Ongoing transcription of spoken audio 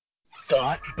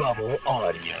Thought Bubble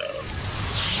Audio.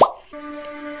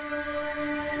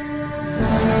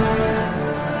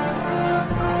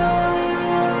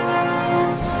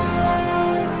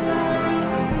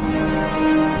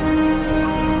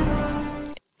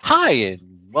 Hi, and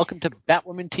welcome to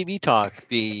Batwoman TV Talk,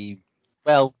 the,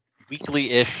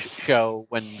 weekly-ish show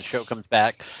when the show comes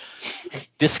back,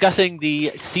 discussing the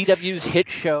CW's hit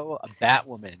show,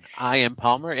 Batwoman. I am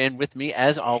Palmer, and with me,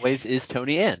 as always, is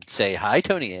Tony Ann. Say hi,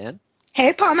 Tony Ann.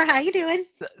 Hey, Palmer, how you doing?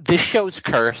 This show's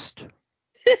cursed.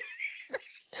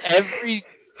 Every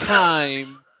time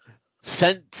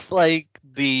since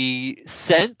the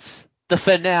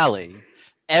finale,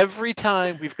 every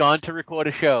time we've gone to record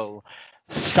a show,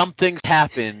 something's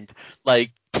happened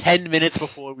 10 minutes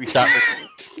before we start recording.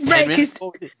 10 minutes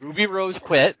before Ruby Rose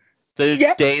quit the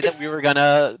day that we were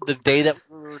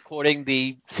recording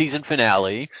the season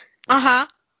finale. Naya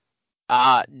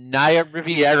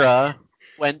Riviera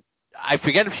went. I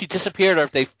forget if she disappeared or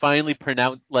if they finally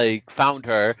found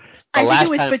her. I think it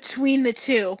was between the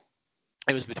two.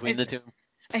 It was between the two?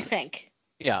 I think.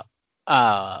 Yeah.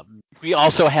 We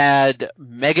also had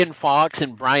Megan Fox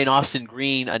and Brian Austin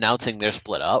Green announcing their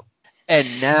split up. And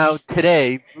now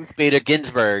today, Ruth Bader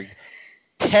Ginsburg,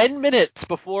 10 minutes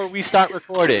before we start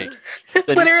recording,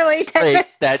 Literally 10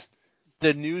 minutes.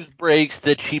 The news breaks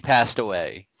that she passed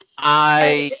away.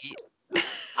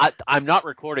 I'm not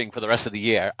recording for the rest of the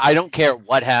year. I don't care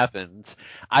what happens.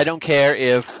 I don't care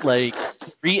if 3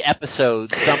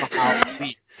 episodes somehow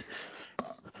leak.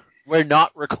 We're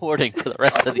not recording for the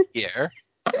rest of the year.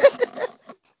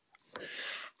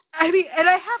 I mean, and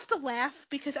I have to laugh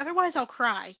because otherwise I'll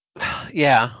cry.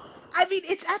 Yeah. I mean,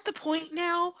 it's at the point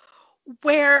now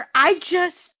where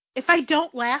if I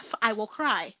don't laugh, I will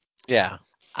cry. Yeah.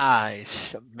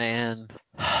 Man.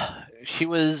 She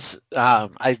was,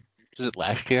 was it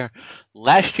last year?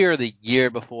 Last year or the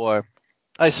year before,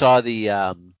 I saw the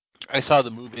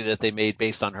movie that they made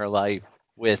based on her life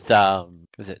with,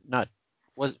 it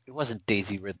wasn't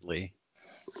Daisy Ridley.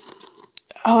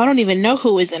 Oh, I don't even know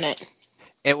who was in it.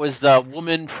 It was the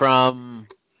woman from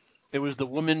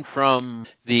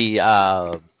the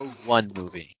Rogue One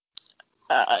movie.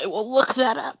 I will look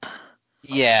that up.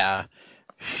 Yeah.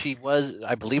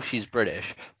 I believe she's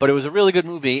British, but it was a really good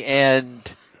movie, and,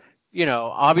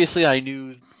 obviously I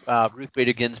knew Ruth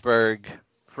Bader Ginsburg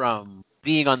from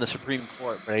being on the Supreme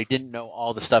Court, but I didn't know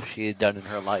all the stuff she had done in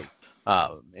her life.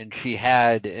 And she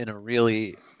had a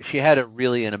really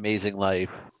an amazing life.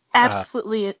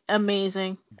 Absolutely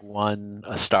amazing. Won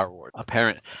a Star Wars.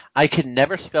 I can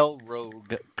never spell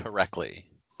rogue correctly.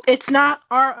 It's not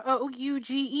Rouge?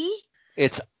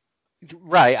 It's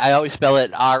right. I always spell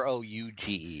it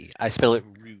Rouge. I spell it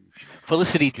Rouge.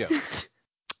 Felicity Jones.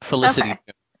 Felicity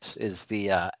Jones is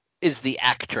the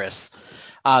actress.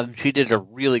 She did a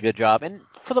really good job, and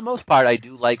for the most part, I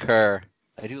do like her.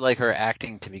 I do like her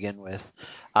acting to begin with.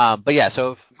 But yeah,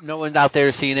 so if no one out there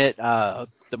has seen it,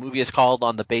 the movie is called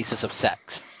On the Basis of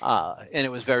Sex, and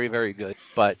it was very, very good.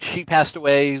 But she passed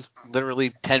away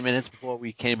literally 10 minutes before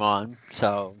we came on,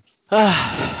 so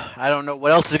I don't know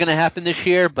what else is going to happen this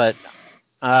year, but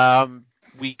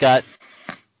we got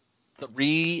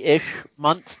 3-ish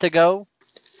months to go.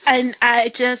 And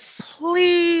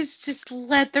please just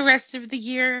let the rest of the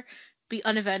year be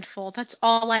uneventful. That's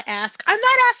all I ask. I'm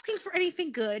not asking for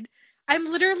anything good. I'm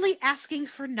literally asking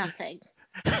for nothing.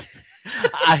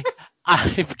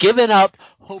 I've given up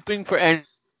hoping for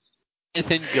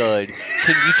anything good.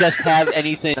 Can we just have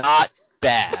anything not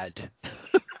bad?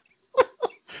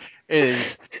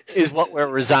 is what we're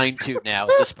resigned to now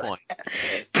at this point.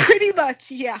 Pretty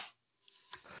much, yeah.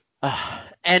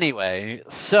 Anyway,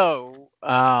 so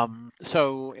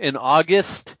in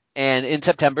August and in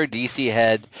September, DC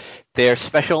had their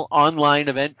special online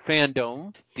event,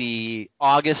 Fandom. It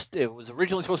was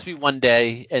originally supposed to be one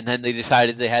day, and then they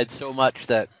decided they had so much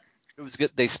that it was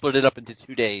good. They split it up into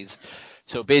 2 days.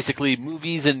 So basically,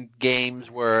 movies and games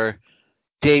were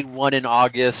day 1 in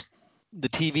August. The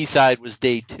TV side was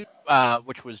day 2,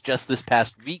 which was just this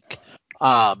past week.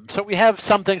 So we have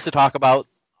some things to talk about.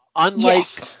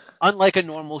 Unlike a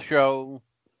normal show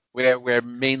where we're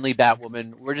mainly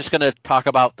Batwoman, we're just going to talk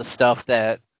about the stuff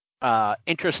that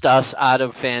interests us out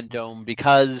of Fandom,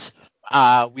 because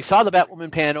we saw the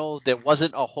Batwoman panel. There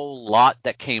wasn't a whole lot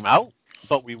that came out,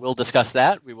 but we will discuss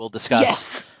that. We will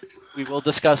discuss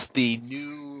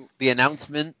the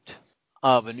announcement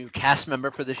of a new cast member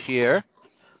for this year.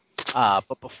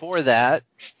 But before that,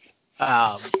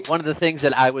 one of the things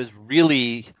that I was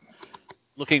really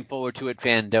looking forward to at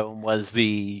Fandom was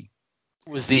the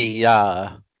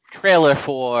trailer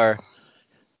for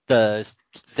the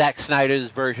Zack Snyder's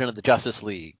version of the Justice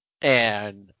League.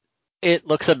 And It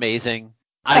looks amazing.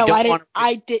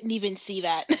 I didn't even see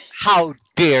that. How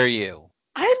dare you?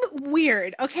 I'm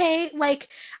weird, okay? Like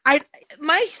I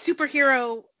my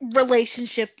superhero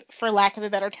relationship, for lack of a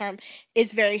better term,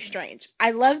 is very strange.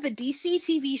 I love the DC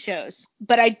TV shows,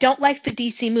 but I don't like the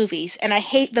DC movies, and I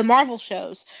hate the Marvel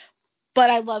shows, but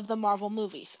I love the Marvel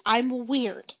movies. I'm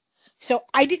weird. So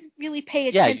I didn't really pay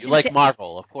Yeah, you attention like to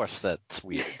Marvel. Of course, that's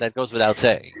weird. That goes without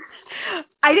saying.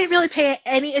 I didn't really pay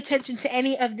any attention to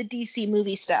any of the DC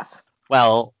movie stuff.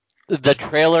 Well, the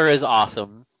trailer is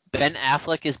awesome. Ben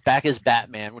Affleck is back as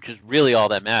Batman, which is really all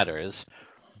that matters.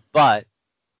 But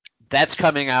that's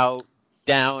coming out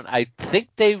down. I think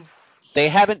they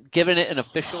haven't given it an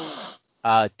official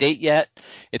date yet.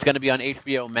 It's going to be on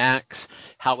HBO Max.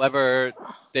 However,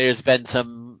 there's been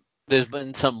some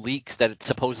leaks that it's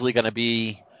supposedly going to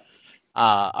be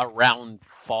around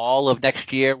fall of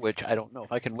next year, which I don't know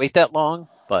if I can wait that long,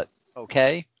 but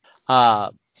okay.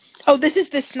 Oh, this is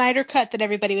the Snyder cut that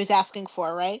everybody was asking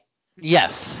for, right?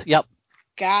 Yes. Yep.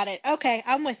 Got it. Okay,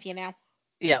 I'm with you now.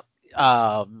 Yep.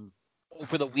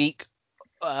 Over the week,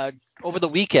 over the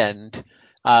weekend,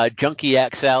 Junkie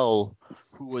XL,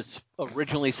 who was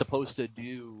originally supposed to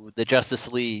do the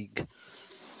Justice League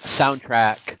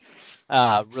soundtrack,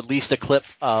 released a clip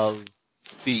of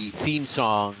the theme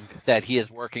song that he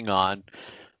is working on,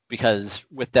 because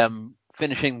with them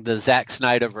finishing the Zack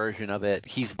Snyder version of it,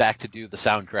 he's back to do the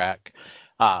soundtrack.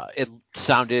 It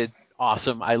sounded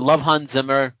awesome. I love Hans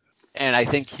Zimmer, and I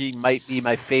think he might be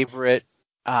my favorite.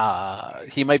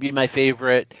 He might be my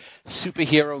favorite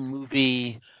superhero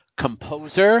movie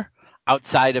composer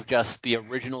outside of just the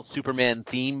original Superman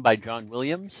theme by John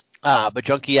Williams. But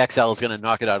Junkie XL is going to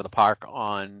knock it out of the park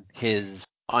on his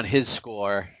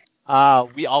score.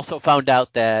 We also found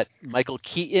out that Michael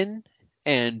Keaton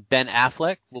and Ben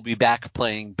Affleck will be back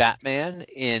playing Batman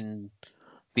in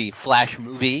the Flash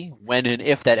movie, when and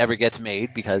if that ever gets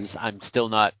made, because I'm still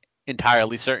not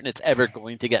entirely certain it's ever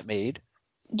going to get made.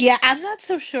 Yeah, I'm not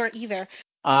so sure either.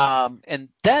 And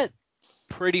that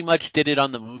pretty much did it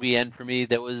on the movie end for me.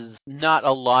 There was not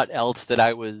a lot else that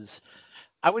I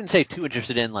wouldn't say too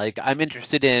interested in. Like, I'm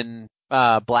interested in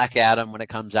Black Adam when it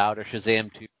comes out, or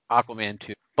Shazam 2, Aquaman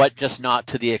 2, but just not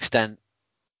to the extent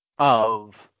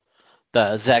of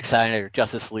the Zack Snyder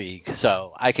Justice League.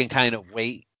 So I can kind of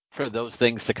wait for those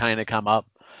things to kind of come up.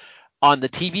 On the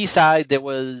TV side, there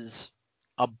was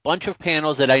a bunch of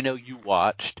panels that I know you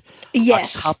watched.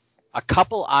 Yes. A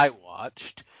couple I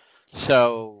watched.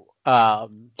 So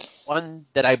one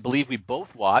that I believe we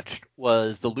both watched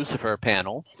was the Lucifer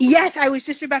panel. Yes, I was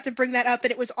just about to bring that up,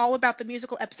 and it was all about the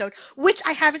musical episode, which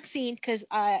I haven't seen because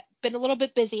I've been a little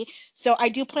bit busy. So I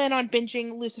do plan on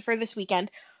binging Lucifer this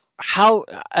weekend.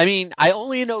 I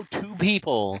only know two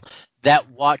people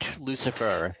that watch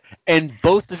Lucifer, and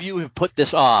both of you have put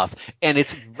this off, and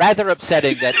it's rather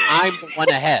upsetting that I'm the one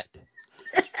ahead.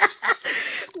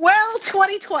 Well,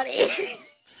 2020.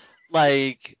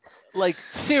 Like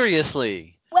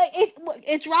seriously. Like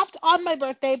it dropped on my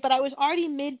birthday, but I was already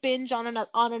mid binge on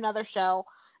another show,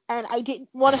 and I didn't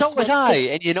want to So switch. was I,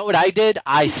 and you know what I did?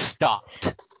 I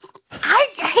stopped. I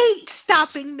hate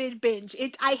stopping mid binge.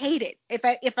 I hate it.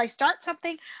 If I start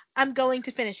something, I'm going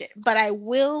to finish it. But I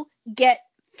will get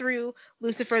through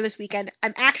Lucifer this weekend.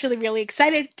 I'm actually really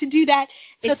excited to do that.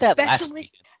 Said that last weekend.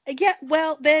 Yeah,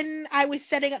 well, then I was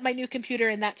setting up my new computer,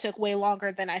 and that took way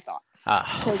longer than I thought.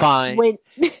 Fine.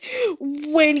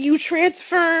 When you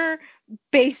transfer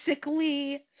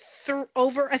basically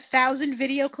over 1,000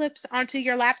 video clips onto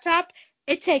your laptop,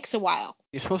 it takes a while.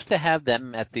 You're supposed to have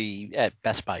them at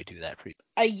Best Buy do that for you.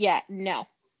 Yeah, no.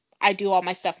 I do all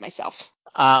my stuff myself.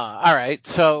 All right,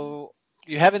 so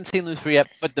you haven't seen Lucifer yet,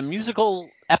 but the musical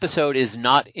episode is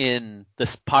not in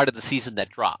this part of the season that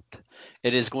dropped.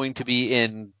 It is going to be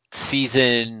in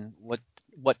season what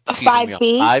season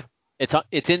 5B? 5?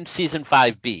 It's in season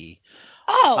 5B.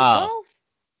 Oh, well.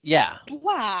 Yeah.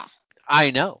 Blah.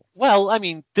 I know. Well, I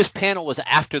mean, this panel was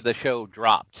after the show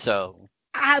dropped, so.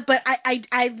 But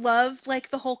I love like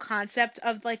the whole concept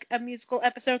of like a musical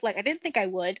episode. Like I didn't think I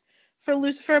would for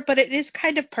Lucifer, but it is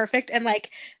kind of perfect. And like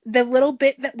the little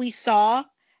bit that we saw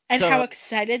and how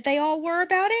excited they all were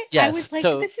about it, yes, I was like,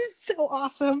 this is so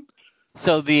awesome.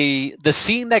 So the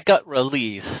scene that got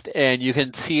released, and you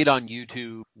can see it on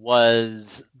YouTube,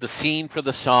 was the scene for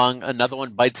the song "Another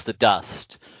One Bites the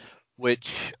Dust,"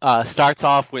 which starts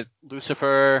off with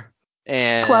Lucifer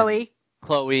and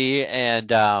Chloe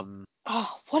and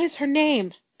what is her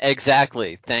name?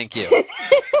 Exactly. Thank you.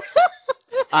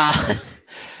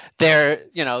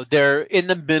 They're in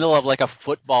the middle of like a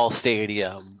football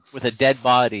stadium with a dead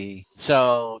body.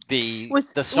 So the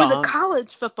song was a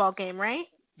college football game, right?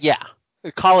 Yeah.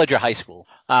 college or high school.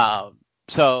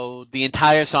 So the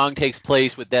entire song takes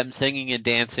place with them singing and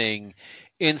dancing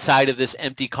inside of this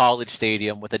empty college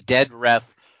stadium with a dead ref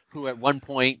who at one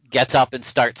point gets up and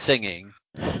starts singing.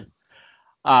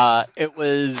 It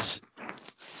was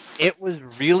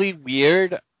really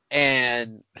weird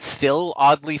and still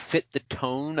oddly fit the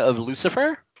tone of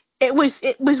Lucifer. It was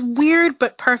weird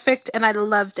but perfect, and I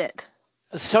loved it.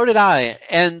 So did I.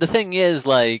 And the thing is,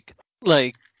 like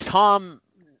Tom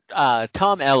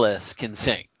Ellis can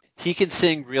sing. He can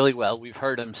sing really well. We've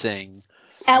heard him sing.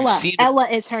 Ella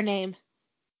is her name.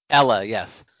 Ella,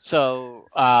 yes. So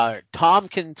Tom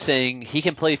can sing. He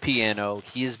can play piano.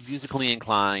 He is musically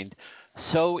inclined.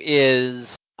 So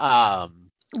is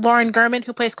Lauren German,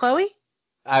 who plays Chloe.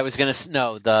 I was gonna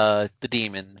no the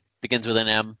demon begins with an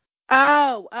M.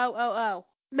 Oh.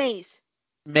 Maze.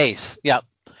 Mace. Yep.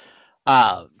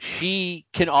 She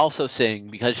can also sing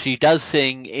because she does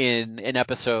sing in an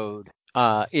episode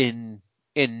in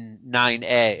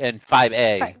 9A and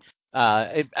 5A. Right.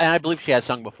 And I believe she has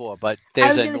sung before, but I there's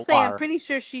was a gonna noir. say I'm pretty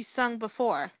sure she's sung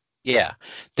before. Yeah,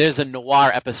 there's a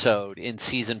noir episode in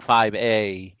season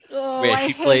 5A Oh, where I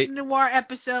she hate played. noir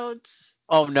episodes.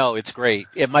 Oh no, it's great.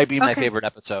 It might be my Okay. favorite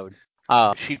episode.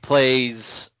 She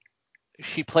plays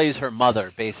her mother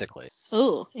basically.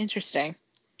 Ooh, interesting.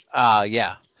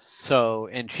 Yeah. So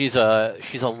and she's a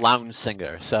lounge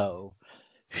singer, so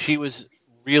she was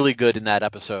really good in that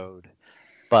episode.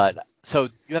 But so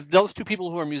you have those two people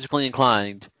who are musically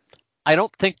inclined. I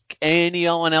don't think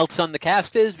anyone else on the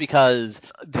cast is because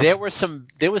there was some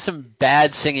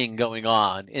bad singing going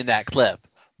on in that clip,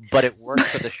 but it worked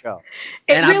for the show.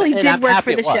 It really did I'm work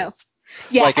happy for the it was. show.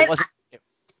 Yeah, Like it wasn't.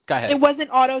 Go ahead. it wasn't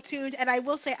auto-tuned, and I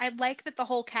will say I like that the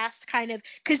whole cast kind of,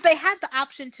 because they had the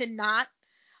option to not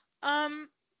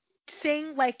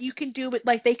sing. Like, you can do it,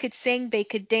 like they could sing, they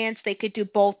could dance, they could do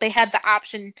both. They had the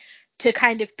option to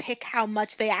kind of pick how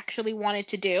much they actually wanted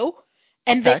to do,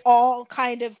 and Okay. they all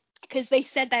kind of, because they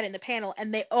said that in the panel,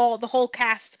 and the whole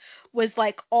cast was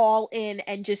like all in,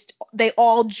 and just they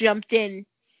all jumped in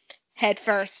head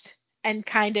first and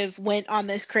kind of went on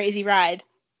this crazy ride.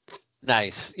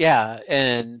 Nice. Yeah,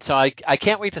 and so I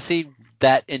can't wait to see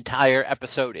that entire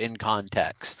episode in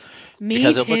context Me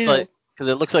because too.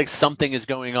 it looks like something is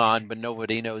going on, but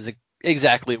nobody knows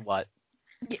exactly what.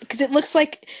 Because it looks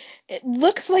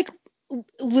like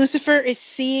Lucifer is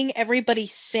seeing everybody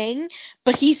sing,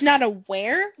 but he's not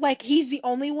aware. Like, he's the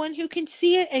only one who can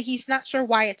see it, and he's not sure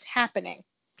why it's happening.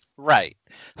 Right.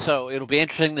 So it'll be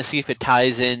interesting to see if it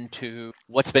ties into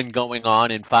what's been going on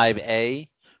in 5A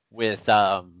with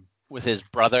his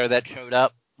brother that showed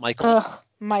up, Michael. Ugh,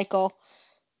 Michael.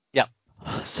 Yep.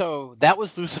 So that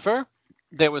was Lucifer.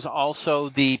 There was also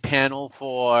the panel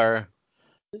for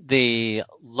the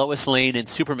Lois Lane and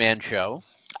Superman show.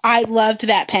 I loved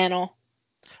that panel.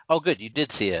 Oh, good. You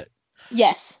did see it.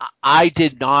 Yes. I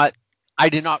did not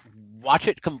watch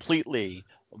it completely,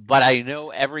 but I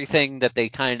know everything that they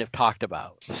kind of talked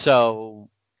about. So,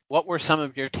 what were some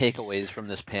of your takeaways from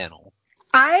this panel?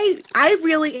 I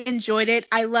really enjoyed it.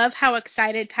 I love how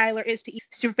excited Tyler is to be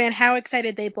Superman, how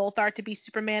excited they both are to be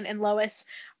Superman and Lois.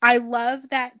 I love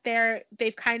that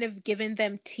they've kind of given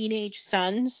them teenage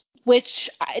sons, which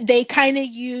they kind of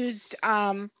used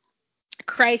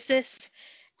Crisis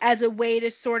as a way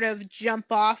to sort of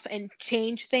jump off and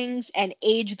change things and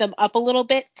age them up a little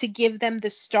bit to give them the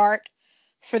start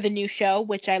for the new show,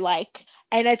 which I like.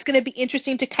 And it's going to be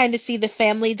interesting to kind of see the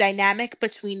family dynamic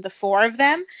between the four of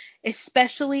them,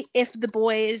 especially if the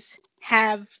boys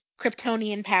have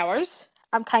Kryptonian powers.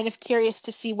 I'm kind of curious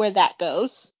to see where that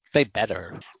goes. They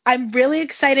better. I'm really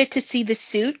excited to see the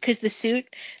suit, because the suit,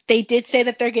 they did say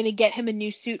that they're going to get him a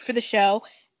new suit for the show,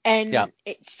 and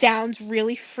It sounds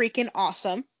really freaking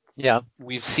awesome. Yeah,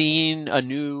 we've seen a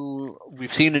new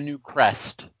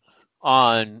crest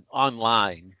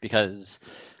online because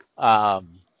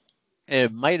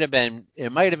it might have been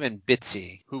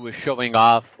Bitsy who was showing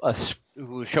off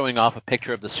a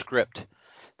picture of the script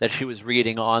that she was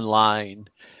reading online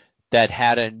that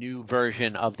had a new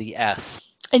version of the S.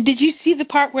 And did you see the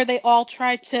part where they all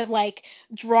tried to like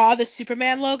draw the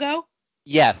Superman logo?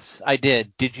 Yes, I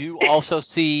did. Did you also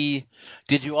see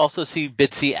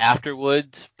Bitsy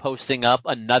afterwards posting up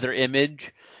another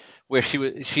image where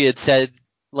she had said,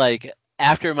 like,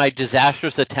 after my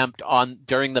disastrous attempt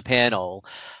during the panel,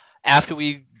 after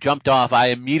we jumped off, I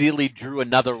immediately drew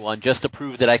another one just to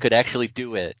prove that I could actually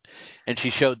do it. And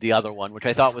she showed the other one, which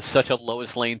I thought was such a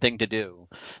Lois Lane thing to do.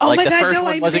 Oh like my the God, first no,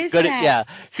 one I wasn't missed good. that. Yeah,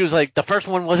 she was like, the first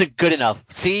one wasn't good enough.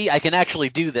 See, I can actually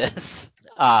do this.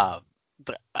 A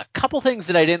couple things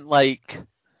that I didn't like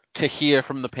to hear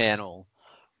from the panel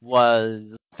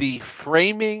was the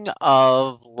framing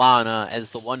of Lana as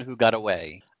the one who got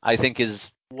away. I think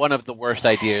is one of the worst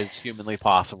ideas humanly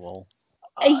possible.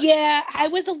 Yeah, I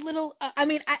was a little. I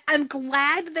mean, I'm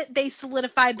glad that they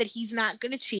solidified that he's not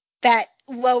going to cheat. That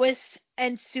Lois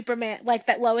and Superman, like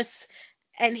that Lois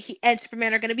and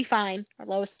Superman are going to be fine, or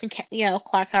Lois and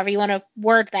Clark, however you want to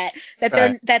word that.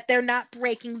 Right. That they're not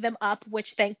breaking them up,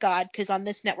 which thank God, because on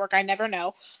this network I never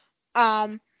know.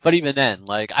 But even then,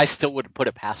 like, I still wouldn't put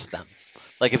it past them.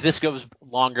 Like, if this goes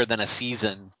longer than a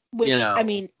season, Which I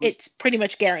mean, it's pretty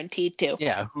much guaranteed to.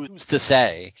 Yeah, who's to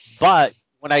say? But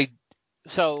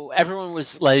so everyone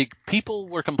was like, people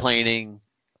were complaining.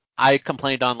 I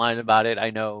complained online about it.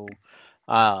 I know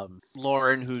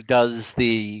Lauren, who does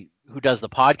the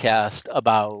podcast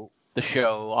about the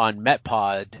show on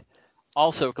MetPod,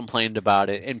 also complained about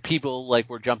it, and people like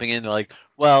were jumping in like,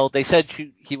 well, they said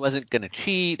he wasn't going to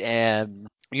cheat, and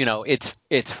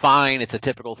it's fine. It's a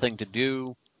typical thing to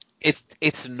do.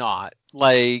 It's not.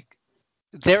 Like,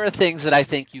 there are things that I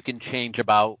think you can change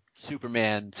about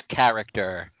Superman's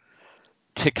character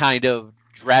to kind of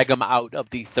drag him out of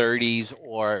the 30s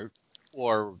or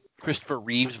Christopher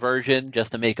Reeve's version,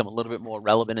 just to make him a little bit more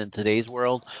relevant in today's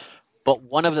world. But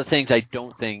one of the things I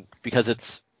don't think, because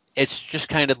it's just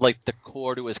kind of like the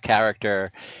core to his character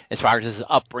as far as his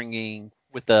upbringing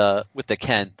with the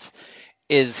Kents,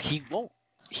 is he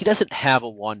doesn't have a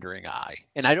wandering eye.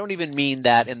 And I don't even mean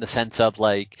that in the sense of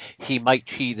like he might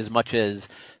cheat, as much as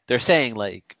they're saying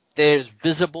like there's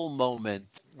visible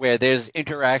moments where there's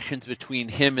interactions between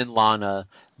him and Lana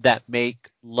that make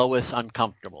Lois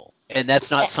uncomfortable. And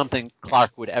that's not something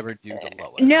Clark would ever do to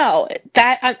Lois. No,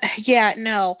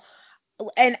 no.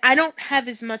 And I don't have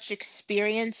as much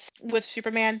experience with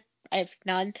Superman. I have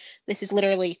none. This is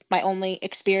literally my only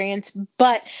experience.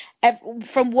 But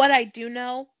from what I do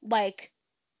know, like,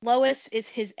 Lois is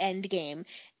his end game,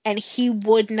 and he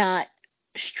would not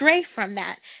stray from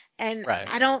that. And Right.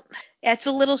 it's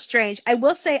a little strange. I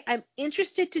will say I'm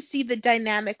interested to see the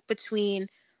dynamic between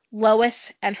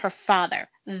Lois and her father.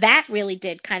 That really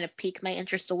did kind of pique my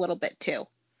interest a little bit too.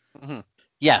 Mm-hmm.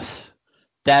 Yes,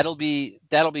 that'll be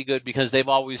good, because they've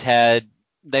always had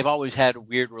a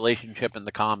weird relationship in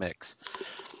the comics.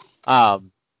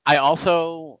 I'm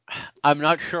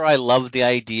not sure I love the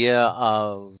idea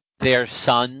of their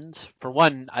sons. For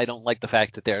one, I don't like the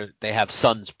fact that they have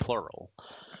sons plural.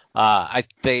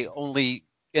 They only,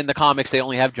 in the comics, they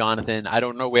only have Jonathan. I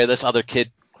don't know where this other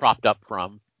kid cropped up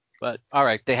from, but all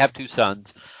right, they have two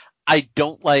sons. I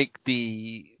don't like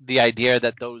the idea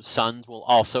that those sons will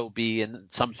also be in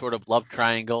some sort of love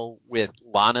triangle with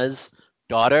Lana's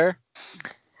daughter.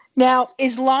 Now,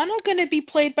 is Lana going to be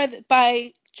played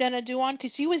by Jenna Dewan?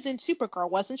 Because she was in Supergirl,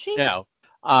 wasn't she? No,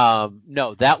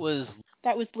 no, that was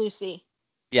Lucy.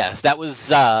 Yes, that was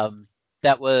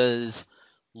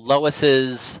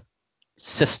Lois's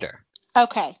sister.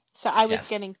 Okay, so I was Yes.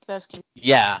 getting those confused.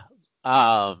 Yeah.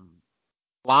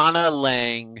 Lana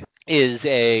Lang is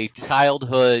a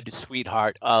childhood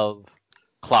sweetheart of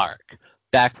Clark,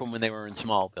 back from when they were in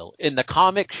Smallville. In the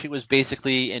comic, she was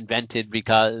basically invented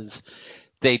because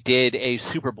they did a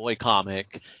Superboy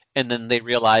comic, and then they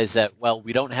realized that, well,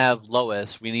 we don't have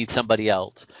Lois, we need somebody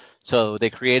else. So they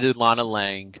created Lana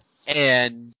Lang,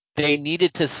 and they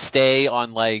needed to stay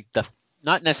on like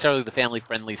not necessarily the family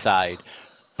friendly side,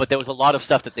 but there was a lot of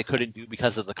stuff that they couldn't do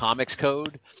because of the comics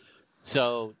code.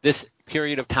 So this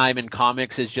period of time in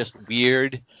comics is just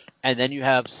weird, and then you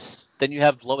have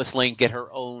Lois Lane get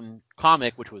her own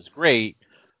comic, which was great,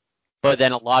 but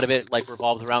then a lot of it like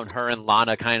revolves around her and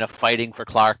Lana kind of fighting for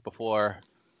Clark before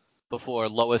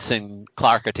Lois and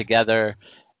Clark are together,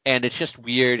 and it's just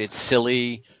weird. It's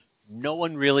silly. No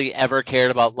one really ever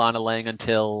cared about Lana Lang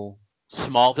until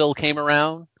Smallville came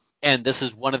around, and this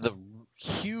is one of the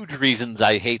huge reasons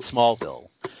I hate Smallville,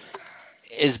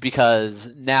 is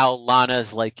because now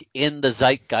Lana's like in the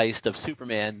zeitgeist of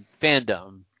Superman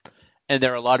fandom, and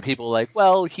there are a lot of people like,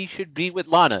 well, he should be with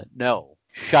Lana. No,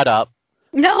 shut up.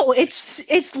 No,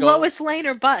 it's Lois Lane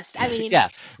or bust. I mean, yeah,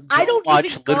 I don't watch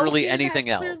even go literally here anything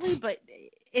that else. clearly, but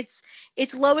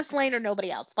it's Lois Lane or nobody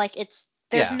else. Like,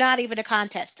 there's not even a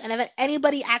contest. And if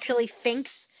anybody actually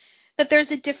thinks that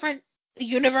there's a different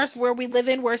universe where we live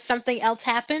in where something else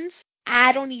happens,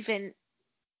 I don't even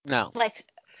I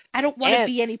don't want to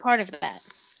be any part of that.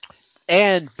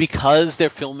 And because they're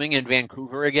filming in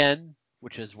Vancouver again,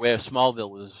 which is where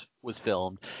Smallville was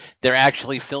filmed, they're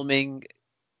actually filming.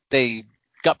 They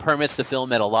got permits to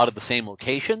film at a lot of the same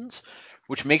locations,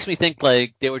 which makes me think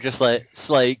like they were just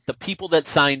like the people that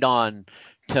signed on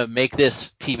to make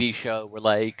this TV show were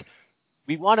like,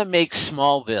 we want to make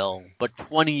Smallville, but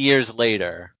 20 years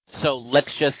later. So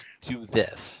let's just do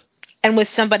this. And with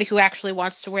somebody who actually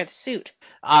wants to wear the suit.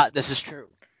 This is true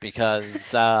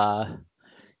because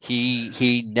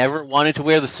he never wanted to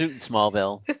wear the suit in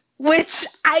Smallville Which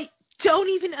I don't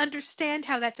even understand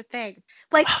how that's a thing.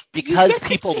 Like, you because get the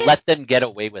people chance, let them get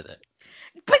away with it.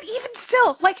 but even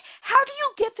still, like, how do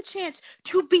you get the chance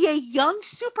to be a young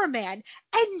Superman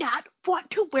and not want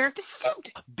to wear the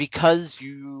suit? Because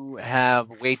you have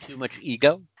way too much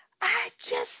ego.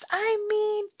 I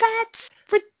mean, that's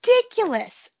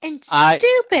ridiculous and I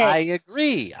stupid.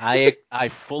 agree. I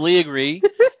fully agree.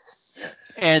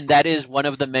 And that is one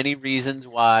of the many reasons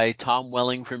why Tom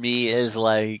Welling for me is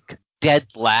like dead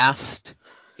last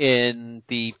in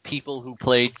the people who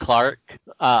played Clark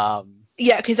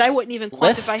Yeah, because I wouldn't even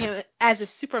list. quantify him as a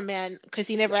Superman because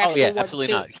he never Oh actually yeah, wore the absolutely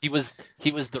suit. not.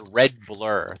 He was the red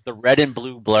blur. The red and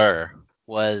blue blur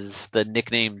was the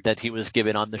nickname that he was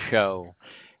given on the show.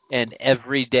 And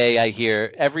every time I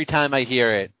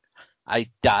hear it, I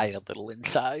die a little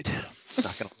inside.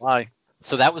 Not gonna lie.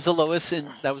 So that was the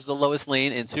Lois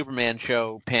Lane and Superman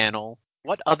show panel.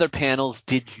 What other panels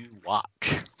did you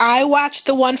watch? I watched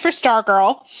the one for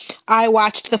Stargirl. I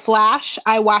watched The Flash.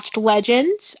 I watched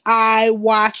Legends. I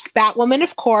watched Batwoman,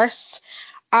 of course.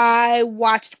 I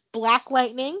watched Black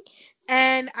Lightning,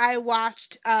 and I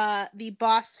watched the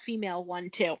Boss female one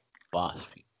too. Boss.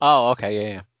 Oh,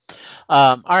 okay, yeah.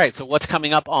 All right. So what's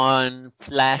coming up on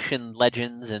Flash and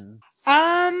Legends and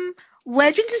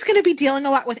Legends is going to be dealing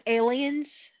a lot with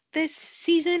aliens this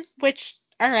season, which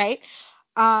all right.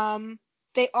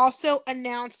 They also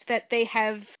announced that they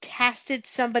have casted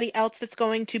somebody else that's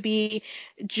going to be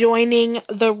joining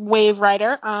the Wave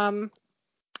Rider. I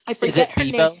is forget it her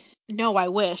name. Devo? No, I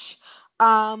wish.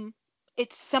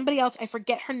 It's somebody else. I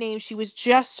forget her name. She was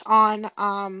just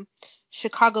on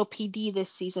Chicago PD this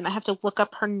season. I have to look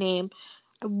up her name.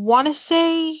 I want to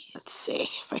say, let's see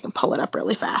if I can pull it up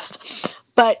really fast.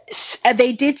 But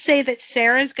they did say that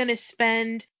Sarah's going to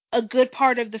spend a good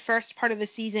part of the first part of the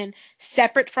season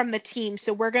separate from the team.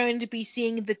 So we're going to be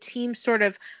seeing the team sort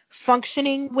of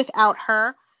functioning without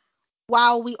her,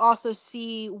 while we also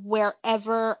see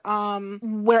wherever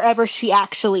she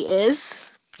actually is.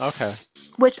 Okay.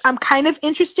 Which I'm kind of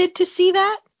interested to see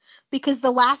that, because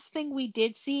the last thing we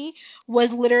did see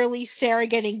was literally Sarah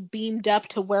getting beamed up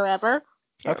to wherever.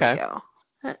 Here we Okay. go.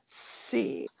 Let's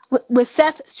see.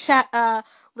 Lisette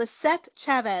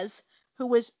Chavez, who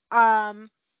was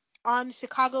on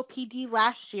Chicago PD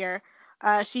last year,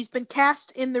 she's been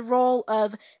cast in the role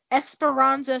of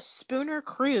Esperanza Spooner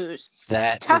Cruz.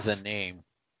 That is a name.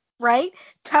 Right?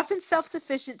 Tough and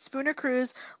self-sufficient, Spooner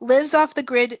Cruz lives off the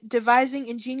grid, devising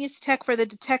ingenious tech for the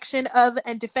detection of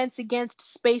and defense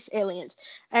against space aliens.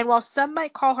 And while some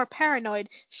might call her paranoid,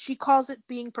 she calls it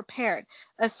being prepared.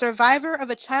 A survivor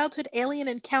of a childhood alien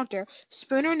encounter,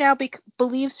 Spooner now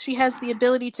believes she has the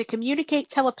ability to communicate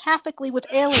telepathically with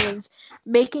aliens,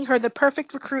 making her the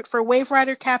perfect recruit for Wave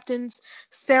Rider captains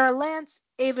Sarah Lance,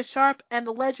 Ava Sharp, and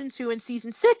the Legends, who in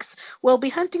season 6 will be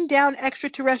hunting down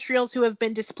extraterrestrials who have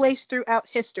been displaced throughout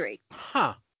history.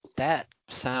 Huh. That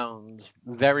sounds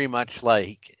very much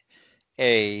like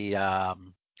a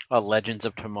Legends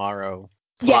of Tomorrow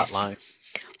plotline.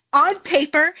 Yes. On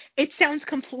paper, it sounds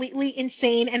completely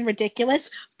insane and ridiculous,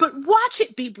 but watch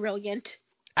it be brilliant.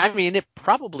 I mean, it'll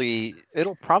probably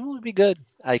be good.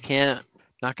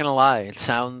 Not gonna lie. It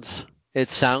sounds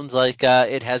like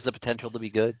it has the potential to be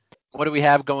good. What do we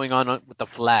have going on with the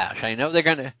Flash? I know they're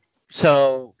gonna.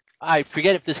 So I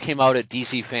forget if this came out at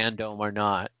DC Fandom or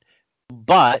not,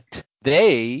 but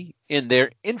they, in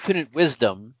their infinite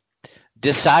wisdom,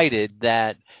 decided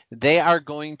that they are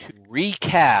going to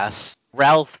recast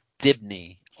Ralph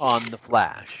Dibny on the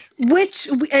Flash.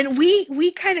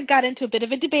 We kind of got into a bit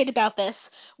of a debate about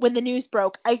this when the news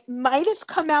broke. I might have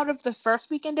come out of the first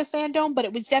weekend of Fandom, but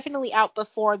it was definitely out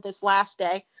before this last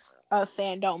day of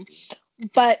Fandom.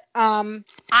 But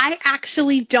I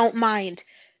actually don't mind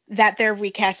that they're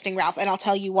recasting Ralph, and I'll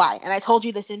tell you why. And I told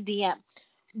you this in DM.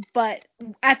 But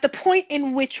at the point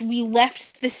in which we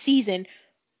left the season,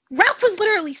 Ralph was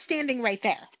literally standing right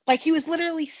there. Like, he was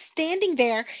literally standing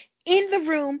there in the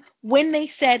room when they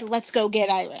said, let's go get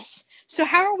Iris. So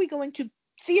how are we going to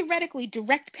theoretically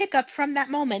direct pickup from that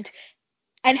moment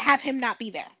and have him not be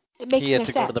there? It makes He had no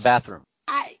to go to the sense. bathroom.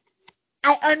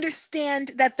 I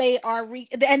understand that they are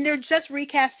and they're just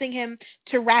recasting him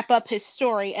to wrap up his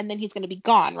story, and then he's going to be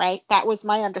gone, right? That was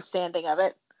my understanding of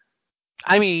it.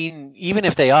 I mean, even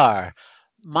if they are,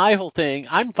 my whole thing,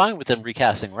 I'm fine with them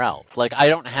recasting Ralph. Like, I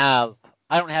don't have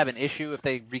an issue if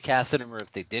they recasted him or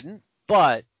if they didn't.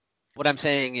 But what I'm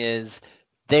saying is,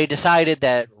 they decided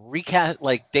that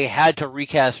they had to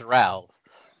recast Ralph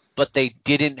but they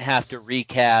didn't have to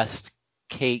recast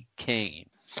Kate Kane.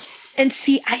 And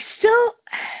see, I still,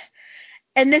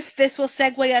 and this will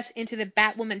segue us into the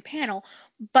Batwoman panel,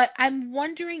 but I'm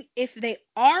wondering if they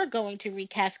are going to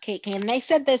recast Kate Kane. And I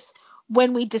said this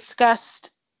when we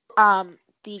discussed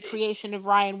the creation of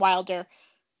Ryan Wilder.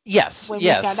 Yes. When we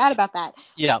found out about that.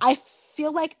 Yeah. I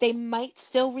feel like they might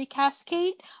still recast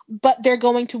Kate, but they're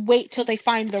going to wait till they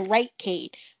find the right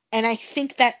Kate. And I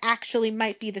think that actually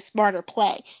might be the smarter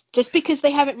play. Just because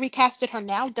they haven't recasted her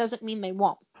now doesn't mean they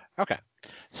won't. Okay.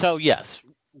 So yes,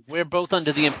 we're both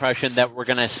under the impression that we're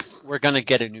gonna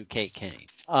get a new Kate Kane.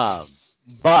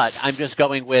 But I'm just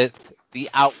going with the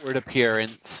outward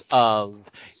appearance of,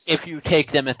 if you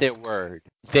take them at their word,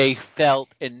 they felt,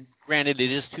 and granted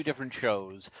it is two different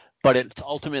shows, but it's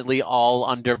ultimately all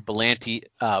under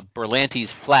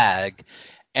Berlanti's flag,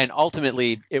 and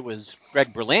ultimately it was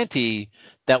Greg Berlanti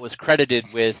that was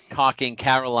credited with talking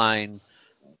Caroline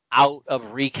out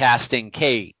of recasting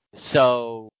Kate.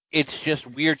 So it's just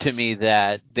weird to me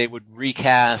that they would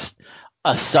recast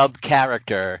a sub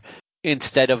character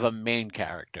instead of a main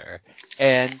character.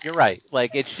 And you're right.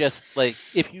 Like, it's just like,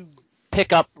 if you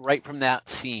pick up right from that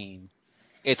scene,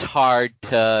 it's hard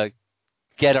to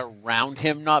get around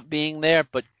him not being there,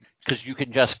 but because you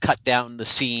can just cut down the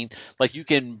scene, like you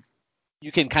can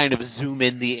kind of zoom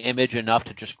in the image enough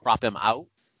to just crop him out,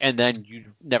 and then you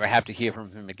never have to hear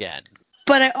from him again.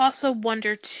 But I also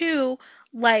wonder too,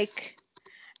 like,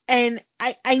 and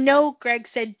I know Greg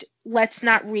said let's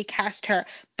not recast her,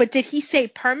 but did he say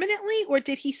permanently, or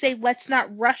did he say let's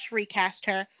not rush recast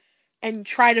her and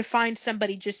try to find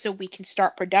somebody just so we can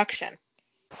start production?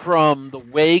 From the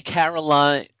way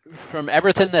Caroline, from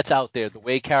everything that's out there, the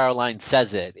way Caroline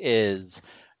says it is,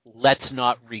 let's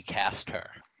not recast her.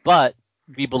 But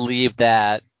we believe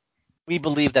that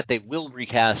they will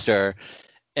recast her,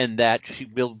 and that she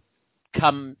will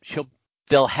come.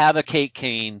 They'll have a Kate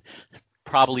Kane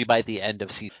probably by the end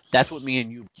of season. That's what me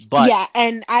and you. But yeah,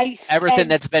 and everything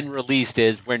that's been released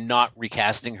is we're not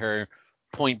recasting her.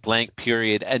 Point blank.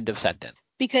 Period. End of sentence.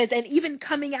 Because, and even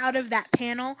coming out of that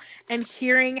panel and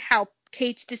hearing how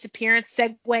Kate's disappearance,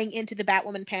 segueing into the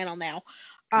Batwoman panel now,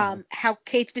 how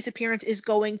Kate's disappearance is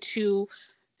going to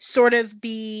sort of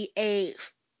be a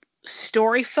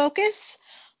story focus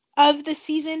of the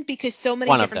season, because so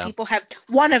many different people have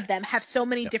so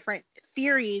many different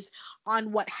theories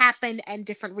on what happened and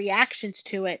different reactions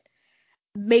to it,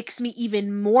 makes me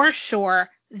even more sure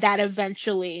that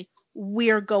eventually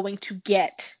we're going to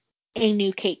get a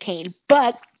new Kate Kane.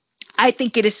 But I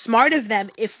think it is smart of them,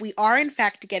 if we are in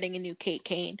fact getting a new Kate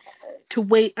Kane, to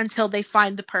wait until they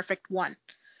find the perfect one.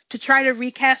 To try to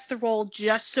recast the role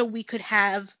just so we could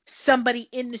have somebody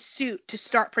in the suit to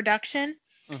start production.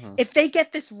 Mm-hmm. If they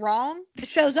get this wrong, the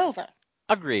show's over.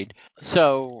 Agreed.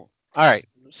 So, all right.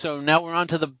 So now we're on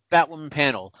to the Batwoman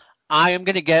panel. I'm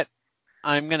gonna get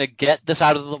this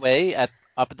out of the way up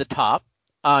at the top.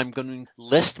 I'm going to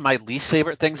list my least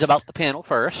favorite things about the panel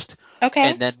first.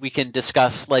 Okay. And then we can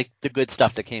discuss like the good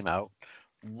stuff that came out.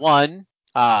 One,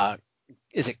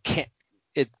 is it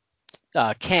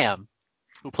Cam,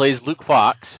 who plays Luke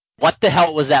Fox. What the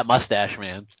hell was that mustache,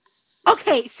 man?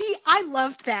 Okay, see, I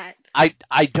loved that.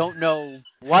 I don't know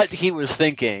what he was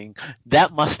thinking.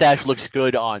 That mustache looks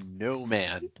good on no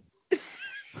man.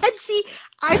 And see,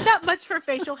 I'm not much for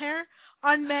facial hair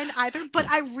on men either, but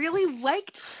I really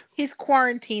liked his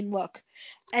quarantine look.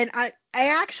 And I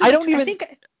think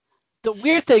the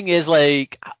weird thing is,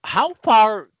 like, how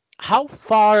far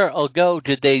ago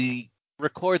did they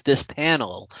record this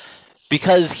panel?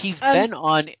 Because he's been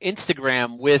on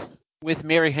Instagram with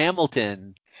Mary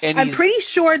Hamilton. And I'm pretty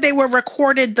sure they were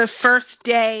recorded the first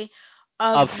day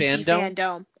of DC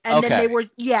Fandom. And then they were,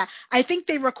 I think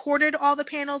they recorded all the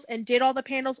panels and did all the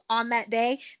panels on that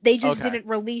day. They just didn't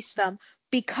release them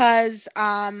because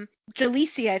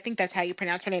Jalicia, I think that's how you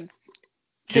pronounce her name.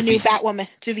 The new Batwoman,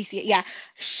 Javicia, yeah.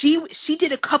 She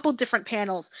did a couple different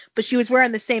panels, but she was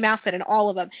wearing the same outfit in all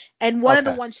of them. And one of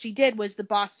the ones she did was the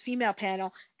Boss Female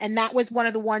panel, and that was one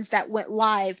of the ones that went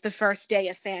live the first day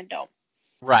of Fandom.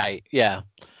 Right, yeah.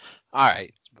 All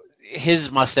right. His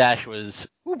mustache was,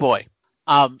 oh boy.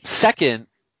 Second,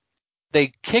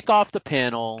 they kick off the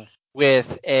panel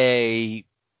with a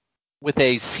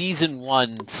season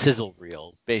 1 sizzle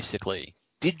reel, basically.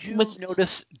 Did you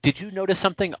notice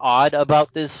something odd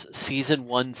about this season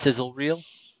 1 sizzle reel?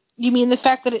 You mean the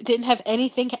fact that it didn't have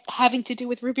anything having to do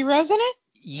with Ruby Rose in it?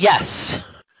 Yes.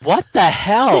 What the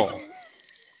hell?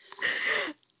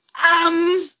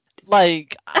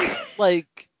 Like,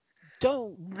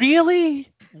 don't really?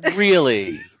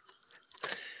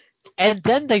 And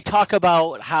then they talk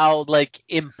about how, like,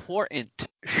 important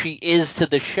she is to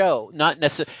the show. Not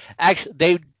necessarily.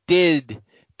 Actually,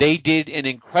 they did an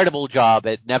incredible job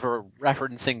at never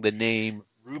referencing the name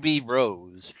Ruby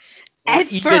Rose, or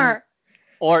even Ever.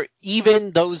 or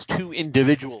even those two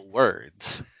individual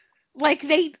words. Like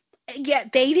they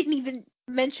didn't even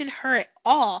mention her at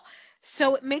all.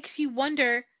 So it makes you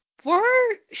wonder,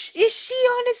 is she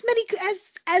on as many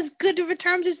as good of a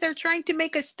terms as they're trying to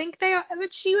make us think that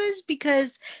she was?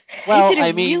 Because it Well,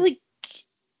 didn't really.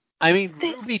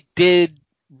 They,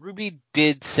 Ruby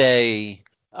did say,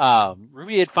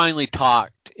 Ruby had finally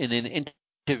talked in an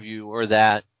interview or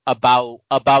that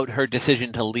about her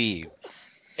decision to leave,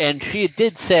 and she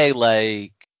did say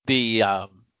like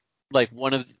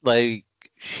one of like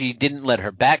she didn't let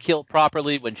her back heal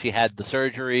properly when she had the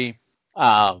surgery,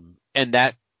 and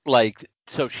that like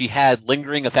so she had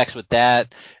lingering effects with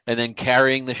that, and then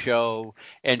carrying the show,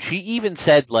 and she even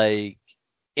said like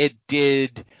it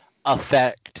did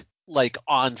affect like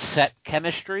on set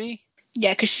chemistry.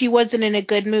 yeah, because she wasn't in a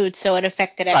good mood, so it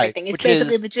affected Right, everything. It's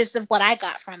basically the gist of what I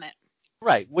got from it.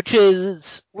 which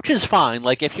is fine.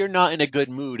 Like if you're not in a good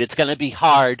mood, it's gonna be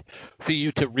hard for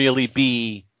you to really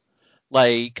be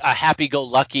like a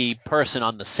happy-go-lucky person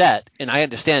on the set, and I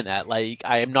understand that. Like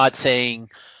I am not saying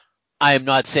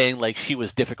like she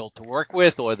was difficult to work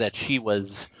with or that she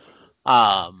was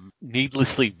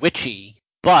needlessly witchy,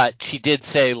 but she did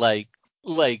say like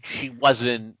she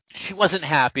wasn't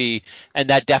happy, and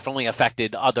that definitely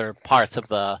affected other parts of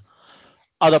the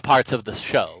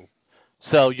show.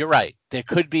 So you're right. There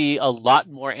could be a lot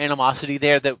more animosity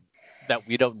there that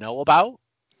we don't know about.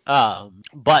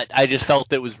 But I just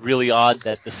felt it was really odd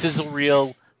that the sizzle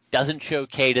reel doesn't show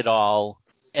Kate at all,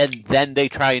 and then they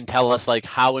try and tell us like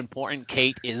how important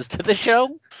Kate is to the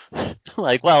show.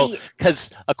 Like, well, because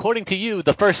according to you,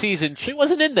 the first season she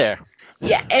wasn't in there.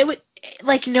 Yeah, it would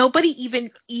like nobody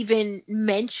even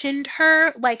mentioned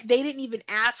her. Like they didn't even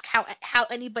ask how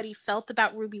anybody felt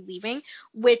about Ruby leaving,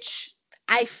 which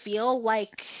I feel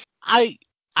like. I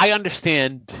I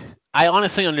understand. I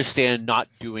honestly understand not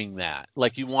doing that.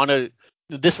 Like you want to.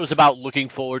 This was about looking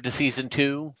forward to season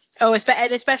two. Oh,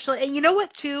 and especially, and you know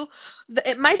what too?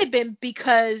 It might have been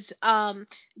because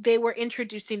they were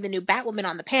introducing the new Batwoman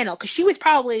on the panel because she was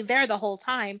probably there the whole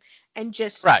time and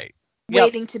just Right. Yep.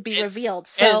 waiting to be revealed.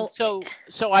 And So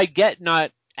so I get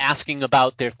not asking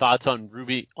about their thoughts on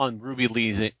Ruby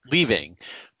leaving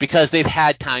because they've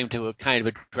had time to kind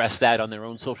of address that on their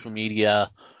own social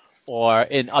media or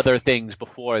in other things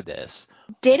before this.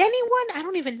 did anyone? I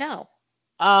don't even know.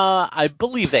 I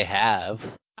believe they have.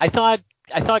 I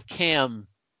thought Cam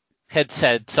had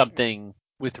said something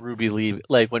with Ruby leave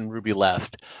like when Ruby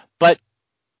left. But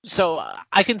so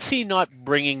I can see not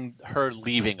bringing her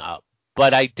leaving up,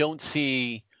 but I don't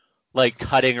see like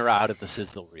cutting her out of the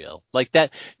sizzle reel. Like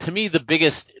that to me the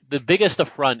biggest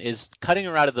affront is cutting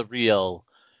her out of the reel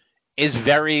is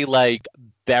very like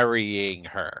burying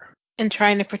her. And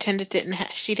trying to pretend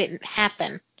she didn't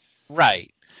happen.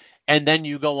 Right. And then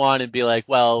you go on and be like,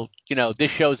 well, you know,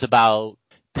 this show's about,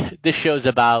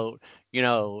 you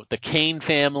know, the Kane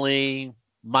family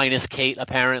minus Kate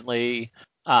apparently.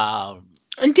 Um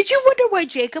And did you wonder why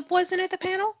Jacob wasn't at the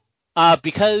panel?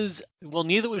 Because well,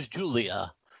 neither was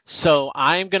Julia. So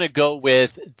I'm gonna go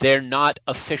with they're not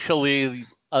officially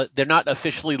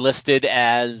listed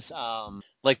as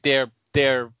like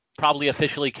they're probably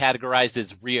officially categorized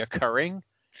as reoccurring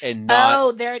and not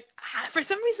Oh, there. For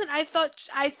some reason, I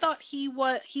thought he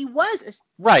was.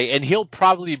 right. And he'll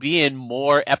probably be in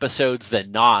more episodes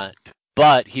than not,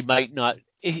 but he might not.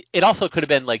 It also could have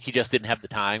been like he just didn't have the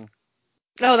time.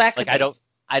 Oh, that Like could be.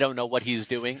 I don't know what he's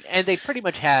doing, and they pretty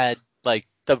much had like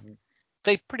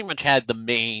they pretty much had the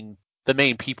main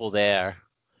people there.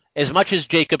 As much as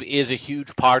Jacob is a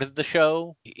huge part of the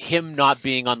show, him not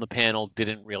being on the panel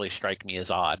didn't really strike me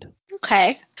as odd.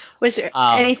 Okay. Was there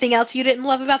Um, anything else you didn't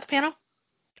love about the panel?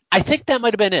 I think that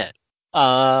might have been it.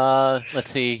 Let's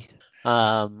see.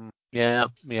 Yeah,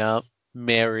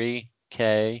 Mary,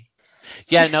 Kay.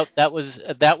 Yeah, no, that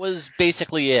was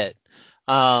basically it.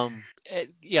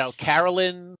 You know,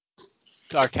 Carolyn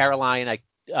or Caroline,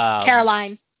 Caroline.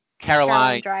 Caroline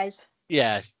Caroline, Dries.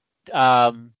 yeah,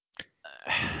 um,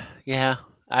 yeah,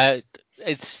 I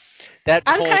it's that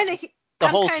I'm whole kind of. the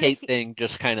I'm whole kind of. Kate thing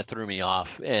just kind of threw me off,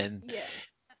 and Yeah.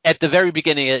 at the very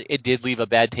beginning it did leave a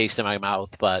bad taste in my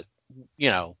mouth, but you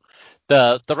know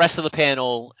the rest of the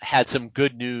panel had some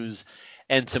good news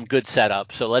and some good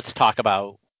setup, so let's talk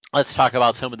about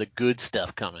some of the good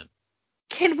stuff coming.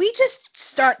 Can we just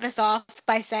start this off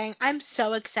by saying I'm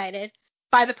so excited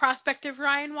by the prospect of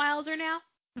Ryan Wilder now?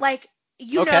 Like,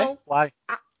 you Okay, know, why?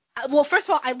 well, first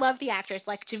of all, I love the actress.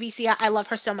 Like Javicia, I love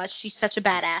her so much. She's such a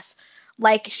badass.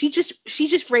 Like she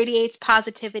just radiates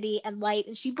positivity and light,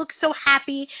 and she looks so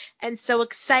happy and so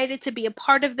excited to be a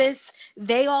part of this.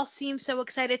 They all seem so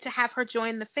excited to have her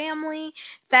join the family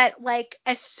that, like,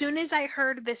 as soon as I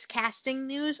heard this casting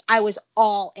news, I was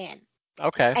all in.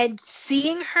 Okay. And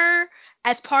seeing her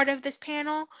as part of this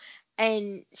panel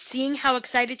and seeing how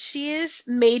excited she is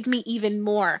made me even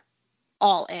more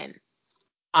all in.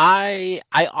 I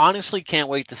honestly can't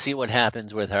wait to see what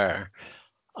happens with her.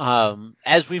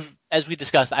 As we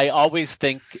discussed, I always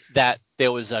think that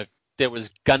there was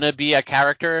gonna be a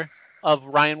character of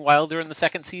Ryan Wilder in the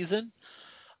second season.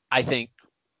 I think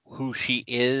who she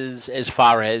is, as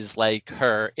far as like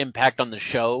her impact on the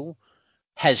show,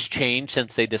 has changed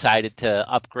since they decided to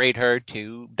upgrade her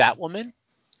to Batwoman.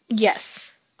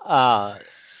 Yes. Uh,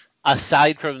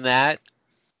 Aside from that,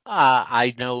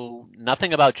 I know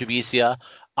nothing about Javicia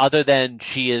other than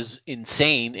she is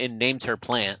insane and names her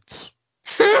plants.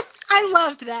 I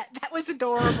loved that. That was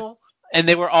adorable. And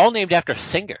they were all named after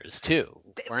singers too,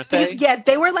 weren't they?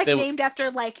 They were like They named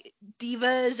after like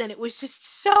divas, and it was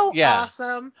just so yeah.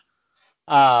 awesome.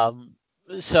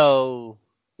 So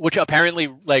which apparently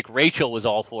like Rachel was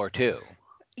all for too.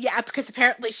 Yeah, because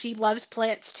apparently she loves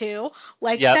plants too.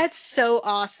 Like, Yep. that's so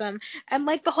awesome. And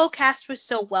like the whole cast was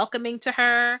so welcoming to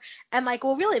her. And like,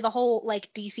 well, really the whole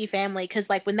like DC family, because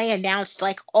like when they announced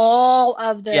like all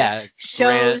of the Yeah. shows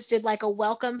Grant. did like a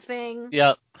welcome thing.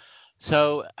 Yep.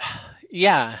 So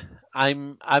yeah,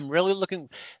 I'm really looking.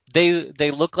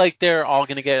 They look like they're all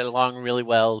going to get along really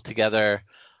well together.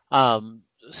 Um,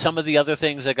 some of the other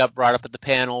things that got brought up at the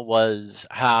panel was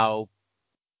how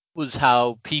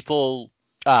people,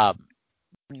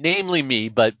 namely me,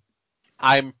 but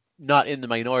I'm not in the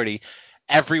minority.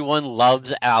 Everyone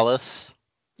loves Alice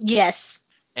Yes.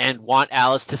 and want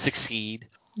Alice to succeed.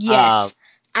 Yes.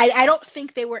 I don't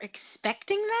think they were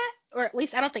expecting that, or at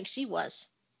least I don't think she was.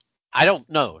 I don't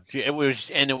know. It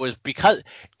was because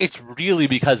it's really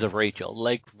because of Rachel.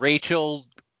 Like Rachel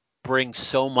brings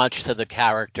so much to the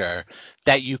character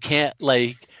that you can't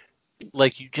you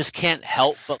just can't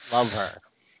help but love her.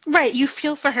 Right, you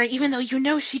feel for her even though you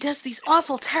know she does these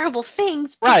awful, terrible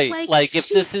things, but Right. like Like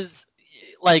she's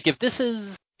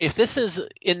if this is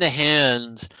in the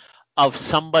hands of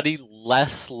somebody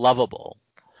less lovable,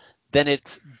 then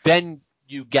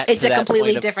you get it's to a that point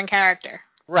completely of different character.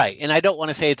 right. And I don't want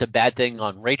to say it's a bad thing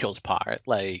on Rachel's part.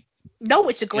 Like, No,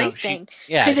 it's a you know, great thing.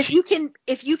 yeah, Because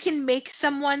if you can make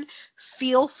someone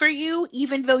feel for you,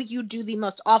 even though you do the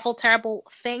most awful, terrible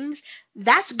things,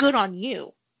 that's good on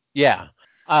you. yeah.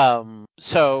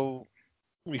 So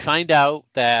we find out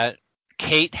that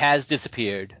Kate has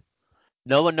disappeared.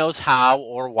 No one knows how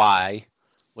or why,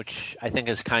 which I think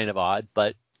is kind of odd,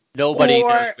 but nobody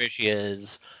knows Or where she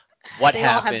is, what they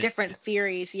all have happened. different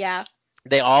theories, yeah.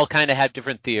 They all kind of have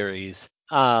different theories.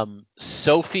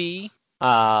 Sophie,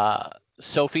 uh,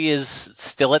 Sophie is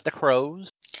still at the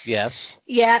Crows. Yes.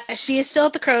 Yeah, she is still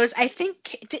at the Crows. I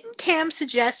think, didn't Cam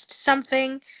suggest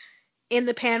something in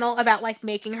the panel about like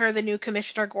making her the new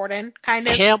Commissioner Gordon, kind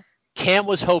of? Cam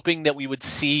was hoping that we would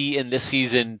see in this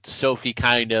season Sophie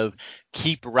kind of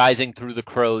keep rising through the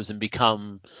Crows and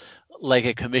become like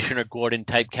a Commissioner Gordon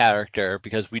type character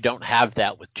because we don't have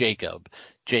that with Jacob.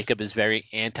 Jacob is very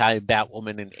anti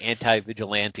Batwoman and anti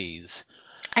vigilantes.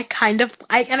 I kind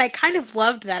of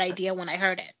loved that idea when I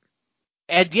heard it.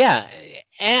 And yeah,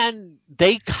 and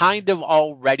they kind of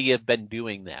already have been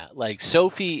doing that. Like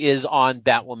Sophie is on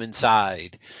Batwoman's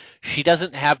side. She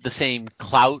doesn't have the same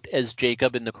clout as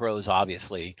Jacob in the Crows,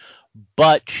 obviously,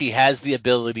 but she has the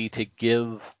ability to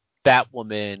give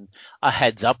Batwoman a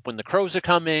heads up when the Crows are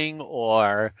coming,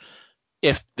 or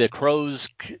if the Crows,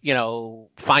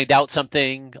 find out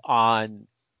something on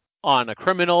a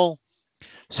criminal.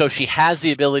 So she has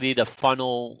the ability to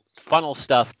funnel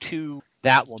stuff to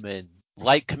Batwoman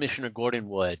like Commissioner Gordon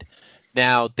would.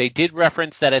 Now, they did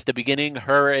reference that at the beginning,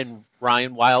 her and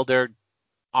Ryan Wilder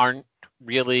aren't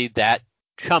really that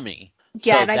chummy.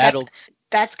 Yeah, So and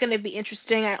that's going to be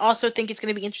interesting. I also think it's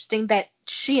going to be interesting that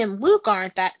she and Luke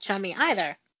aren't that chummy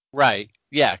either. right,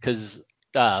 yeah, because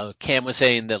Cam was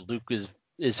saying that Luke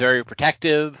is very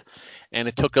protective, and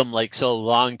it took him like so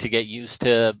long to get used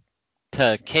to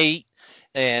Kate,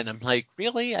 and I'm like,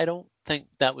 really? I don't think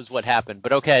that was what happened,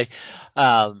 but okay.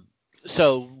 Um,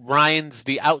 so Ryan's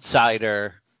the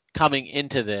outsider coming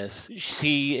into this.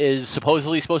 She is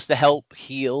supposedly supposed to help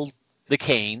heal the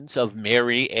Canes of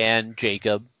Mary and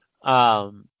Jacob.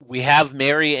 We have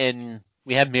Mary and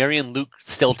Luke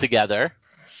still together.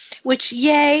 Which,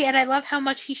 yay, and I love how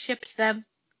much he ships them.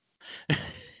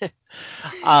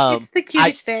 um, It's the I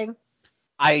cutest thing.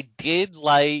 I did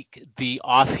like the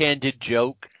offhanded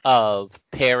joke of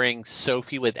pairing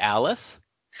Sophie with Alice.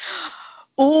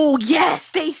 Oh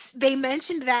yes, they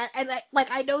mentioned that, and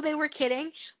I know they were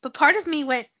kidding, but part of me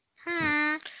went,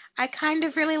 I kind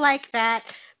of really like that.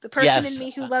 The person in Yes.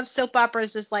 me who loves soap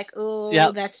operas is like, oh,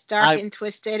 Yeah, that's dark and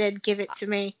twisted, and give it to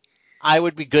me. I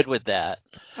would be good with that.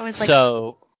 I was like,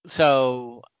 So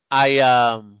I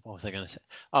what was I gonna say?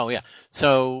 Oh yeah.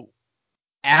 So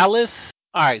Alice.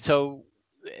 All right. So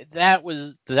that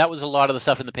was a lot of the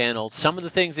stuff in the panel. Some of the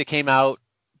things that came out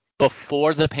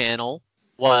before the panel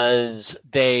was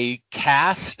they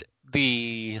cast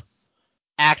the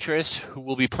actress who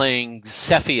will be playing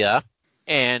Cephia,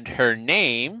 and her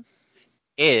name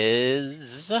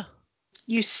is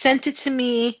you sent it to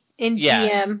me in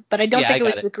yeah DM, but I don't yeah I think it got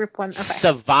was it. the group one. Okay.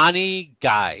 Savani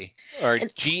Guy, or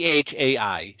And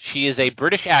Ghai. She is a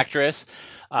British actress.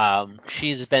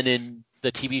 She's been in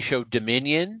the TV show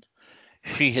Dominion.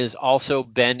 She has also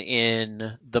been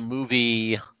in the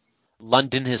movie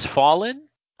London Has Fallen.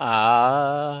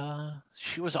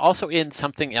 She was also in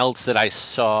something else that I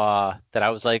saw that I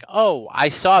was like, oh, I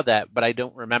saw that, but I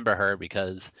don't remember her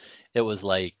because it was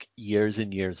like years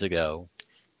and years ago.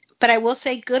 But I will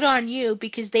say good on you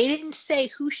because they didn't say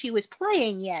who she was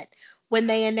playing yet when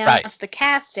they Right. announced the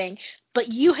casting.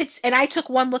 But you had, and I took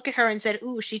one look at her and said,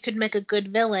 ooh, she could make a good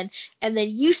villain. And then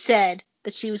you said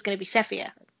that she was going to be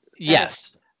Cephia.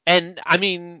 Yes. And I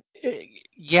mean,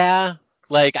 yeah,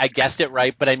 like I guessed it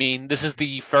right, but I mean, this is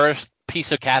the first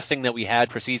piece of casting that we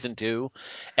had for season 2,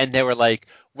 and they were like,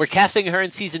 we're casting her in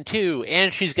season 2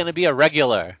 and she's going to be a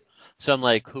regular. So I'm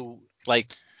like, all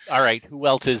right, who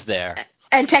else is there?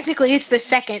 And technically it's the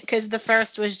second because the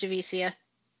first was Javicia.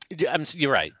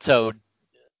 You're right. So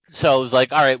it was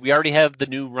like, all right, we already have the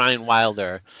new Ryan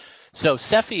Wilder. So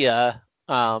Cephia,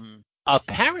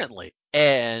 apparently,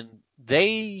 and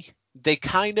they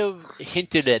kind of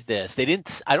hinted at this. They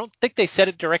didn't. I don't think they said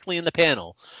it directly in the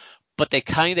panel, but they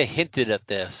kind of hinted at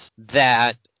this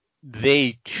that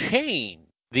they changed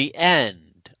the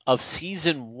end of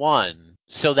season 1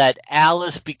 so that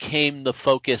Alice became the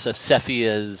focus of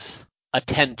Cephia's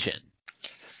attention.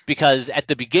 Because at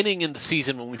the beginning in the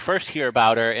season, when we first hear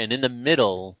about her, and in the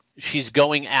middle, she's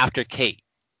going after Kate.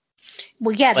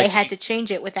 Well, yeah, they Like had to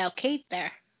change it without Kate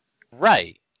there.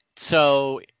 right.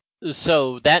 So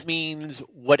that means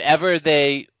whenever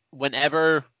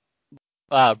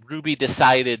Ruby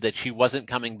decided that she wasn't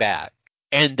coming back,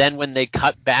 and then when they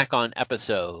cut back on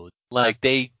episodes, like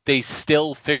they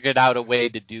still figured out a way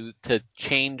to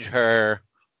change her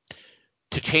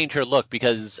look,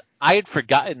 because I had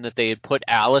forgotten that they had put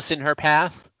Alice in her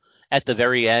path at the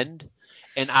very end,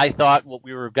 and I thought what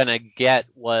we were gonna get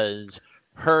was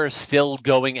her still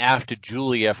going after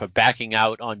Julia for backing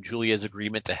out on Julia's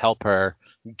agreement to help her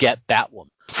get Batwoman,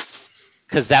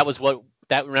 because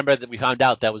remember that we found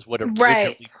out that was what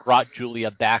originally brought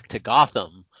Julia back to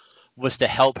Gotham, was to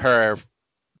help her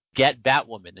get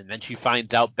Batwoman, and then she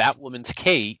finds out Batwoman's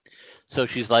Kate, so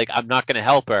she's like, I'm not going to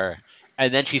help her,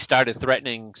 and then she started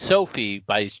threatening Sophie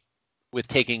with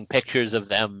taking pictures of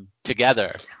them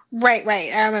together. Right.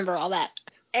 I remember all that.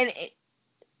 And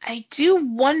I do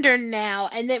wonder now,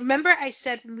 and then remember I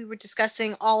said when we were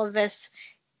discussing all of this,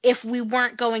 if we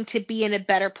weren't going to be in a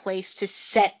better place to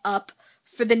set up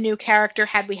for the new character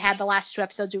had we had the last 2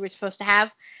 episodes we were supposed to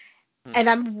have. And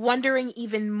I'm wondering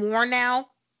even more now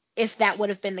if that would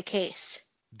have been the case.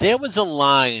 There was a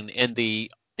line in the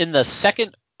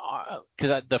second,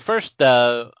 because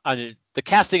the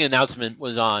casting announcement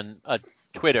was on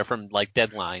Twitter from like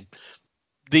Deadline.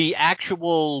 The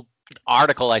actual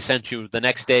article I sent you the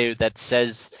next day that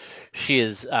says she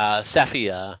is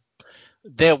Cephia,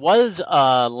 there was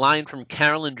a line from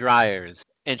Carolyn Dryers,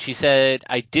 and she said,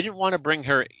 I didn't want to bring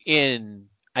her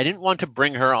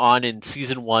on in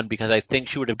season 1 because I think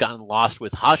she would have gotten lost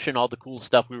with Hush and all the cool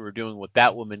stuff we were doing with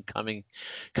Batwoman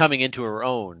coming into her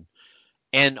own.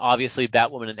 And obviously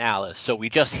Batwoman and Alice. So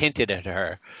we just hinted at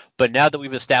her. But now that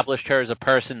we've established her as a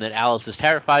person that Alice is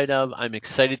terrified of, I'm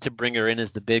excited to bring her in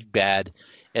as the big bad,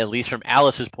 at least from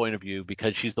Alice's point of view,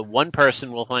 because she's the one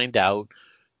person we'll find out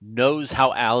knows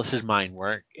how Alice's mind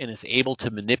works and is able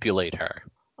to manipulate her.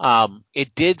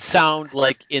 It did sound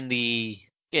like in the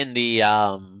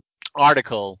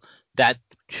article that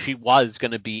she was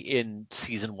going to be in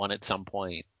season 1 at some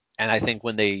point, and I think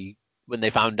when they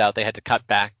found out they had to cut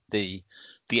back the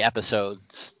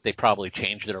episodes, they probably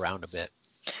changed it around a bit.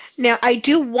 Now I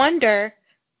do wonder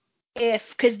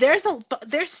if, because there's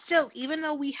still, even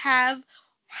though we have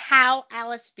how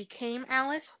Alice became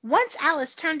Alice, once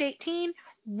Alice turned 18,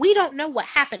 we don't know what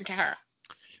happened to her.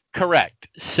 Correct.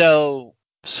 So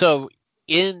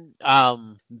in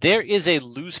there is a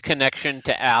loose connection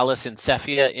to Alice and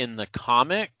Cephia in the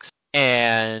comics,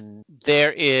 and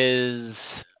there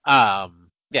is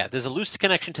there's a loose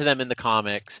connection to them in the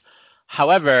comics.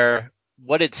 However,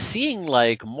 what it's seeing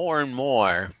like more and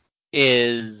more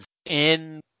is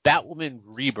in Batwoman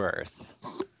Rebirth.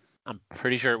 I'm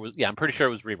pretty sure it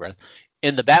was Rebirth.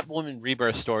 In the Batwoman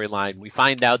Rebirth storyline, we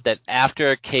find out that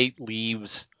after Kate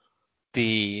leaves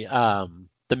the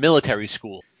military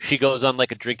school, she goes on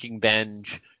like a drinking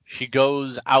binge. She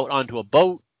goes out onto a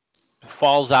boat,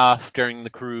 falls off during the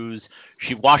cruise.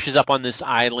 She washes up on this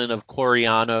island of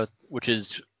Coriana, which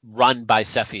is run by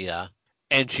Cephia,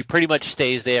 and she pretty much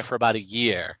stays there for about a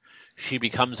year. She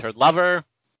becomes her lover.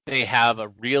 They have a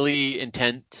really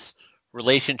intense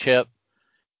relationship,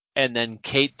 and then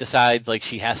Kate decides like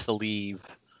she has to leave,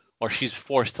 or she's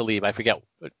forced to leave. I forget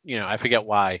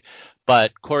why.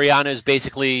 But Coriana is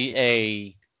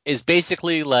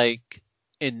basically like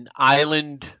an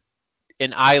island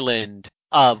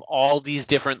of all these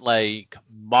different like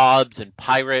mobs and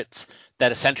pirates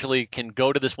that essentially can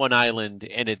go to this one island,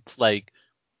 and it's like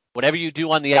whatever you do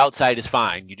on the outside is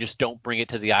fine. You just don't bring it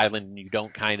to the island, and you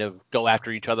don't kind of go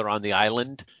after each other on the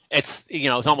island. It's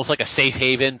almost like a safe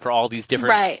haven for all these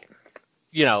different Right.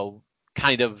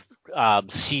 kind of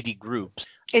seedy groups.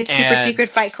 It's Super Secret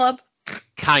Fight Club.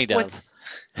 Kind of.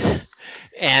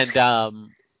 And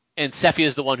Cephia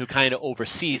is the one who kind of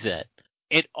oversees it.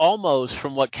 It almost,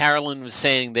 from what Carolyn was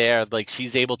saying there, like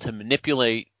she's able to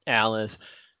manipulate Alice.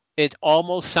 It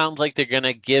almost sounds like they're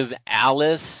gonna give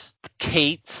Alice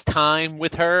Kate's time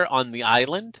with her on the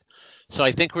island. So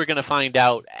I think we're gonna find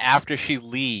out after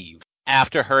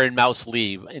her and Mouse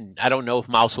leave, and I don't know if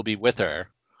Mouse will be with her,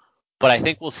 but I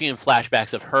think we'll see in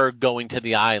flashbacks of her going to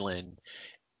the island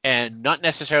and not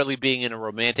necessarily being in a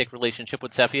romantic relationship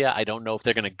with Cephia. I don't know if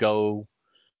they're going to go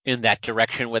in that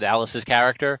direction with Alice's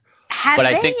character.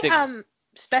 Have they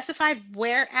specified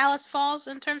where Alice falls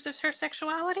in terms of her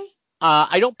sexuality?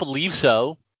 I don't believe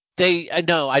so. I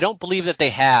don't believe that they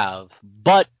have.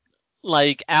 But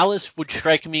like Alice would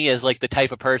strike me as like the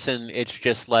type of person. It's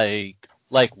just like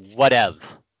whatever.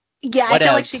 Yeah, I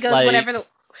feel like she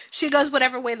goes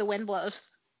whatever way the wind blows.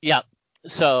 Yeah.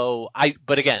 So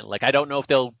but again, like I don't know if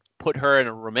they'll put her in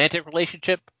a romantic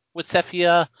relationship with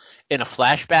Cephia in a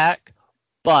flashback,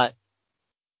 but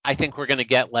I think we're gonna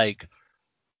get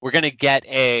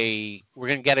a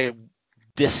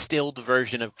distilled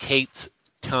version of Kate's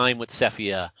time with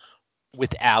Cephia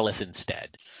with Alice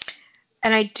instead.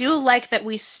 And I do like that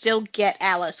we still get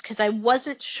Alice, because I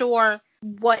wasn't sure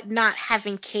what not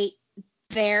having Kate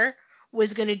there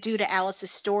was going to do to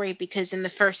Alice's story, because in the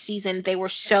first season they were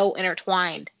so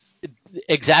intertwined.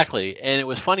 Exactly. And it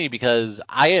was funny because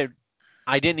I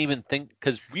didn't even think,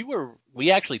 because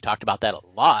we actually talked about that a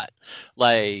lot.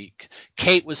 Like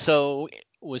Kate was so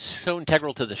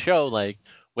integral to the show. Like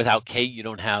without Kate, you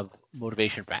don't have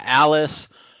motivation for Alice.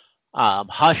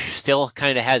 Hush still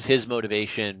kind of has his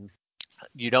motivation.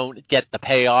 You don't get the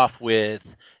payoff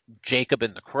with Jacob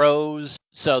and the Crows.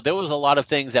 So there was a lot of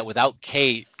things that without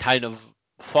Kate kind of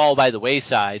fall by the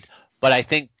wayside. But I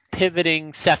think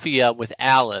pivoting Cephia with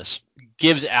Alice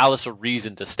gives Alice a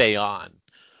reason to stay on.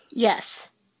 Yes.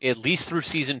 At least through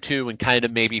season 2, and kind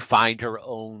of maybe find her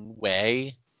own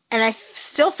way. And I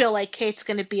still feel like Kate's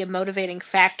going to be a motivating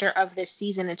factor of this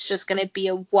season. It's just going to be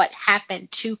what happened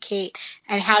to Kate,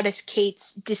 and how does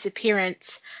Kate's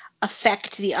disappearance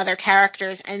affect the other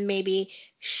characters and maybe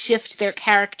shift their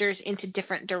characters into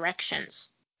different directions.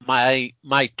 My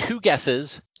two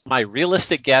guesses. My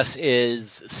realistic guess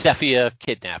is Cephia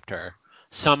kidnapped her.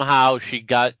 Somehow she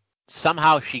got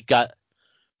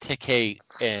to Kate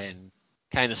and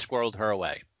kind of squirreled her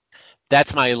away.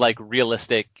 That's my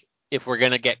realistic. If we're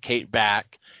gonna get Kate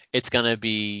back, it's gonna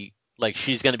be like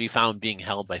she's gonna be found being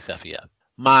held by Cephia.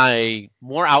 My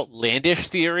more outlandish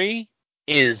theory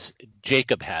is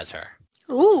Jacob has her.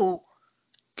 Ooh,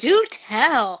 do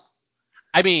tell.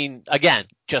 I mean, again,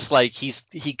 just like he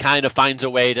kind of finds a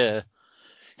way to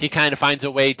take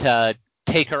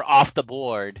her off the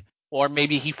board, or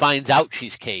maybe he finds out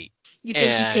she's Kate. You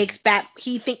think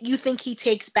you think he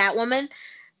takes Batwoman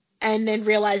and then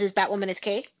realizes Batwoman is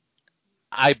Kate?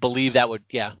 I believe that would,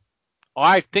 yeah. Or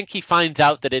I think he finds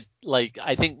out that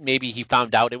I think maybe he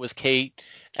found out it was Kate,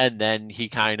 and then he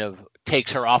kind of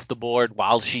takes her off the board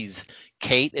while she's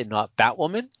Kate and not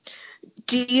Batwoman.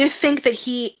 Do you think that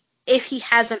if he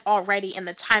hasn't already in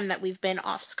the time that we've been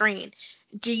off screen,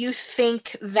 do you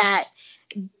think that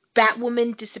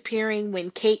Batwoman disappearing when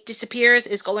Kate disappears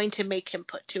is going to make him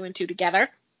put 2 and 2 together?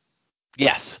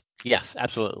 Yes,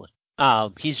 absolutely.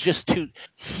 He's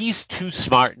too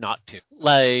smart not to.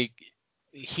 Like,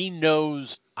 he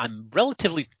knows he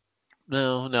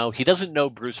doesn't know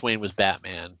Bruce Wayne was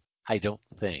Batman. I don't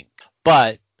think.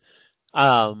 But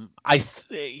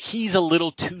he's a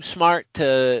little too smart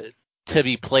to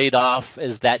be played off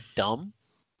as that dumb.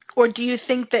 Or do you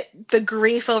think that the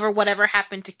grief over whatever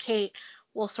happened to Kate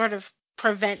will sort of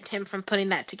prevent him from putting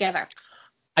that together?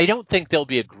 I don't think there'll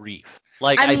be a grief.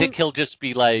 Like, I I mean, think he'll just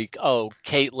be like, oh,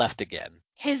 Kate left again.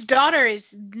 his daughter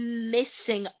is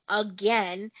missing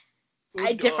again.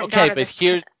 A different Okay, daughter but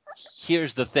this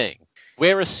here's the thing.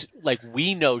 Whereas, like,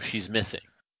 we know she's missing.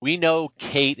 We know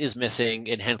Kate is missing,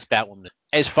 and hence Batwoman.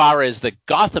 As far as the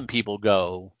Gotham people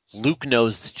go, Luke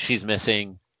knows she's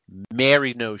missing.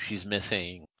 Mary knows she's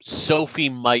missing. Sophie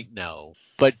might know.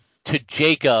 But to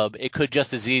Jacob, it could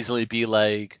just as easily be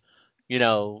like,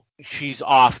 she's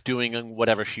off doing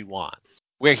whatever she wants.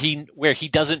 Where he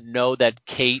doesn't know that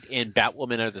Kate and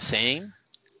Batwoman are the same.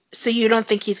 So you don't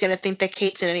think he's going to think that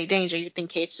Kate's in any danger? You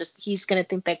think he's going to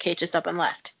think that Kate just up and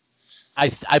left?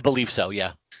 I believe so,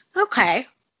 yeah. Okay.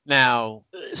 Now,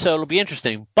 so it'll be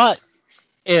interesting. But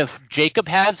if Jacob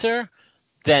has her,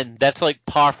 then that's like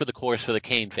par for the course for the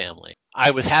Kane family.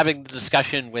 I was having the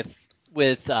discussion with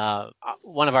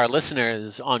one of our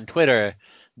listeners on Twitter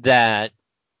that,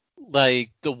 like,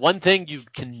 the one thing you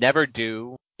can never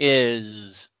do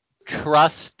is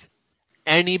trust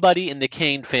anybody in the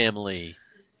Kane family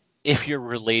if you're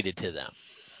related to them.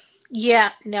 Yeah,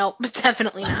 no,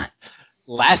 definitely not.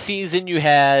 Last season you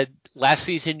had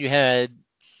Kate.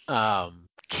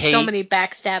 So many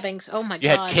backstabbings. Oh my You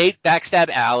god. had Kate backstab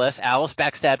Alice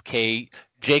backstab Kate,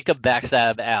 Jacob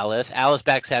backstab Alice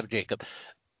backstab Jacob.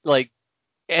 Like,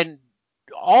 and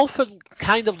all for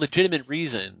kind of legitimate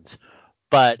reasons.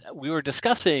 But I was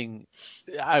discussing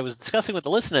with the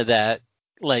listener that,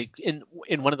 like, in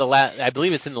one of the last, I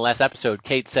believe it's in the last episode,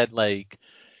 Kate said, like,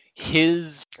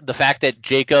 the fact that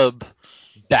Jacob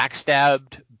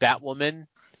backstabbed Batwoman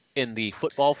in the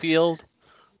football field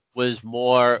was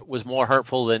more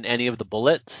hurtful than any of the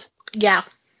bullets. Yeah.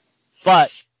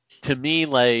 But to me,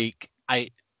 like, I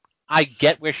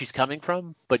get where she's coming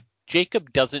from, but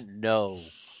Jacob doesn't know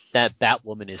that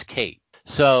Batwoman is Kate.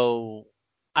 So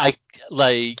I'm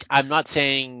not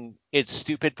saying it's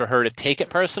stupid for her to take it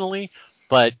personally,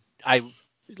 but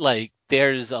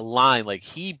there's a line, like,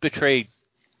 he betrayed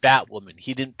Batwoman.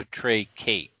 He didn't betray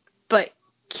Kate. But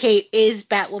Kate is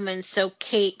Batwoman, so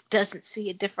Kate doesn't see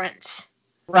a difference.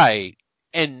 Right.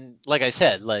 And like I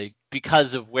said, like,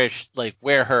 because of where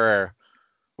her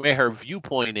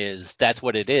viewpoint is, that's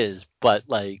what it is. But,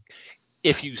 like,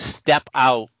 if you step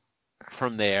out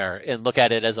from there and look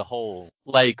at it as a whole,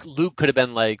 like, Luke could have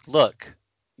been like, look,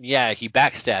 yeah, he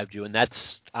backstabbed you, and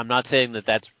I'm not saying that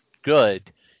that's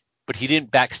good, but he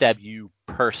didn't backstab you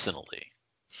personally.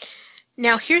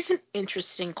 Now, here's an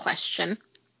interesting question.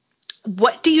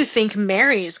 What do you think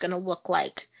Mary is going to look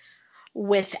like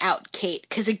without Kate?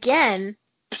 Because, again,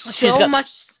 she's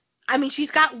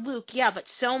got Luke, yeah, but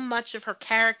so much of her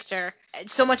character,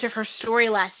 so much of her story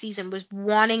last season was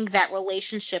wanting that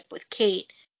relationship with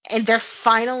Kate, and they're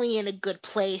finally in a good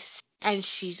place, and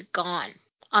she's gone.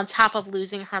 On top of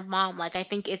losing her mom, like, I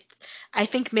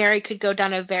think Mary could go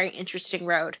down a very interesting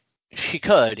road. She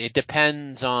could. It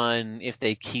depends on if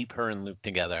they keep her and Luke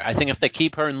together. I think if they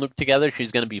keep her and Luke together,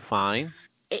 she's going to be fine.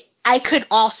 I could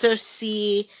also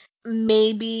see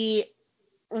maybe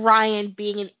Ryan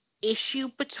being an issue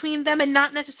between them, and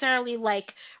not necessarily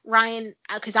like Ryan,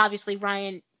 because obviously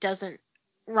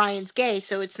Ryan's gay,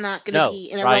 so it's not going to be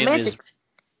in a romantic.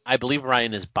 I believe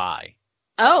Ryan is bi.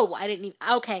 Oh, I didn't even.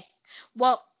 Okay,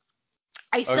 well,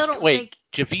 I still don't think.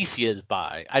 Javicia is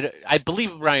bi. I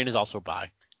believe Ryan is also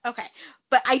bi. Okay,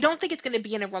 but I don't think it's going to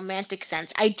be in a romantic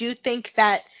sense. I do think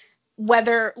that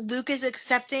whether Luke is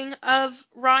accepting of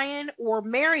Ryan or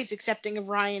Mary's accepting of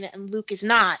Ryan and Luke is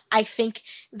not, I think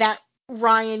that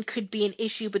Ryan could be an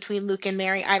issue between Luke and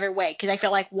Mary either way, because I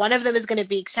feel like one of them is going to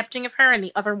be accepting of her and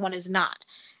the other one is not.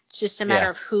 It's just a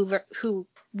matter of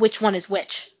which one is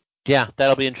which. Yeah,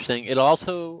 that'll be interesting.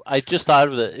 I just thought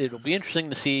of it. It'll be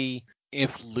interesting to see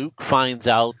if Luke finds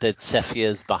out that Sephia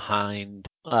is behind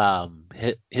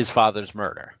his father's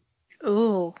murder.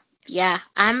 Ooh, yeah.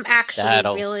 I'm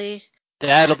actually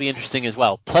That'll be interesting as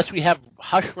well. Plus, we have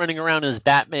Hush running around as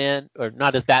Batman, or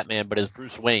not as Batman, but as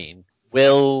Bruce Wayne.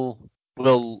 Will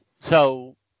Luke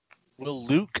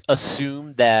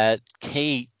assume that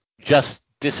Kate just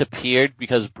disappeared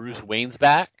because Bruce Wayne's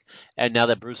back? And now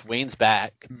that Bruce Wayne's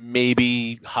back,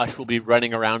 maybe Hush will be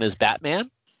running around as Batman?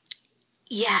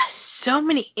 Yeah, so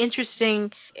many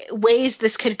interesting ways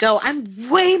this could go. I'm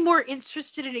way more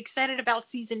interested and excited about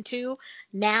season 2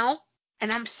 now,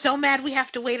 and I'm so mad we have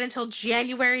to wait until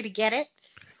January to get it.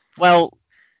 Well,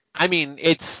 I mean,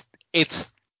 it's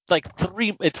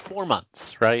it's 4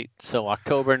 months, right? So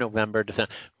October, November,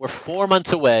 December. We're 4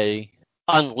 months away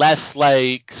unless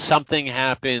like something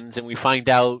happens and we find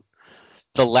out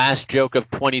the last joke of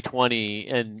 2020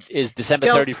 and is December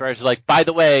Don't 31st. Like, by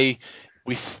the way,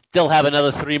 we still have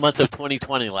another 3 months of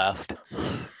 2020 left.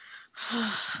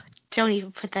 don't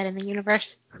even put that in the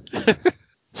universe.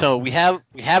 So we have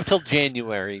till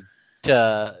January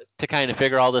to kind of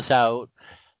figure all this out.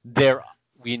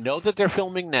 We know that they're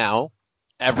filming now.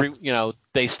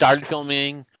 They started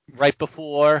filming right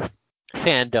before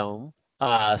Fandom.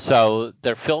 So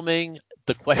they're filming.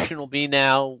 The question will be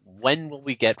now, when will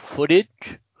we get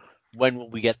footage? When will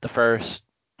we get the first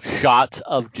shots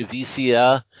of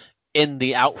Javicia in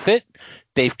the outfit?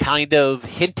 They've kind of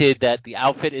hinted that the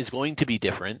outfit is going to be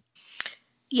different.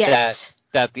 Yes.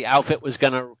 That the outfit was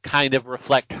going to kind of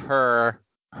reflect her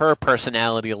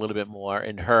personality a little bit more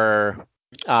and her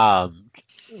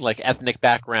like ethnic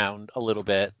background a little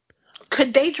bit.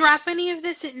 Could they drop any of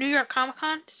this at New York Comic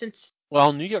Con?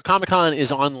 Well, New York Comic Con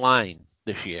is online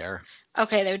this year.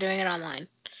 Okay, they're doing it online.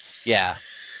 Yeah.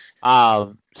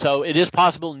 So it is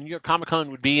possible New York Comic Con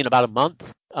would be in about a month.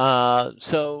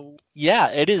 So yeah,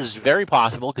 it is very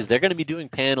possible because they're going to be doing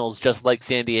panels just like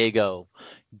San Diego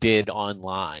did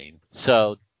online.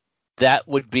 So that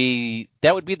would be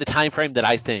the time frame that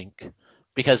I think,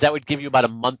 because that would give you about a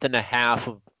month and a half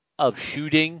of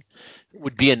shooting,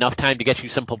 would be enough time to get you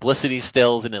some publicity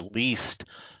stills and at least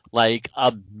like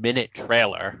a minute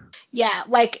trailer. Yeah,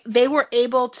 like they were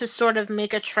able to sort of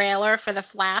make a trailer for The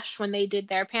Flash when they did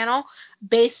their panel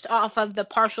based off of the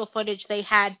partial footage they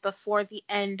had before they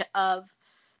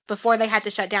had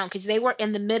to shut down, because they were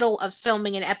in the middle of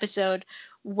filming an episode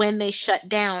when they shut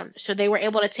down. So they were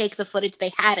able to take the footage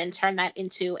they had and turn that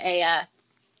into a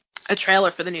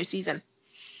trailer for the new season.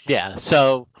 Yeah,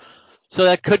 so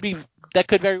that could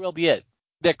very well be it.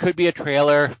 There could be a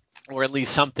trailer or at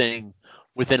least something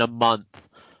within a month,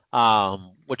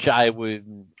 which I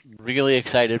would really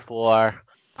excited for.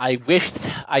 I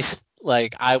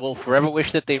will forever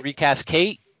wish that they recast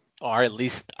Kate, or at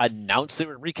least announce they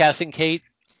were recasting Kate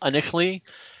initially.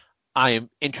 I am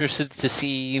interested to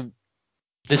see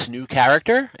this new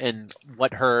character and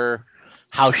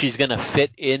how she's going to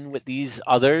fit in with these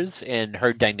others and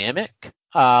her dynamic.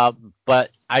 But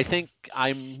I think I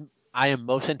am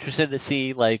most interested to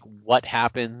see like what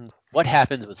happens with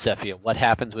Sephia, what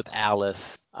happens with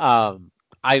Alice.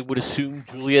 I would assume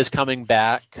Julia's coming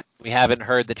back. We haven't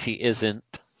heard that she isn't.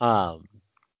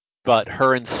 But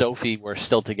her and Sophie were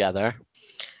still together,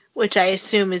 which I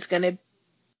assume is going to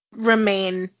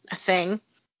remain a thing.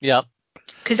 Yep.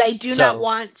 Because I do not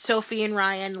want Sophie and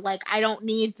Ryan, like, I don't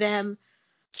need them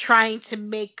trying to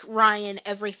make Ryan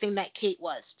everything that Kate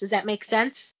was. Does that make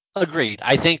sense? Agreed.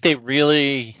 I think they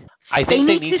need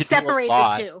to separate do a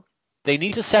lot. the two. They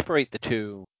need to separate the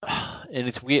two. And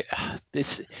it's weird.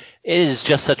 It is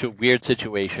just such a weird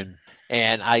situation.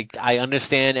 And I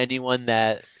understand anyone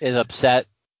that is upset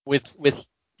with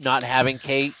not having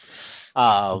Kate.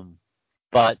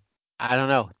 But I don't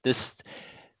know.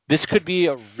 This could be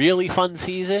a really fun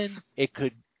season. It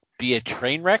could be a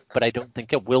train wreck, but I don't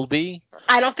think it will be.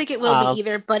 I don't think it will be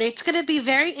either, but it's going to be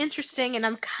very interesting, and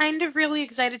I'm kind of really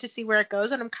excited to see where it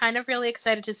goes, and I'm kind of really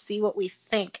excited to see what we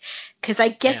think, because I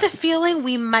get the feeling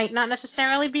we might not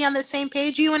necessarily be on the same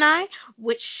page, you and I,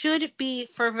 which should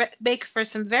make for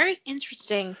some very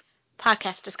interesting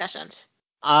podcast discussions.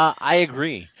 I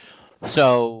agree.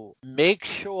 So make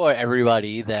sure,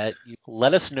 everybody, that you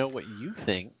let us know what you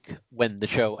think when the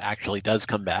show actually does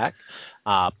come back.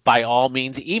 By all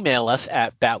means, email us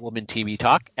at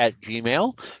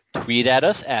batwomantvtalk@gmail. Tweet at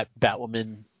us at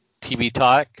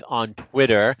batwomantvtalk on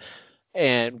Twitter,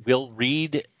 and we'll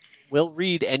read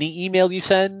any email you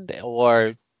send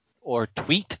or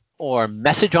tweet or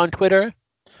message on Twitter,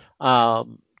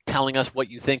 telling us what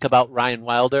you think about Ryan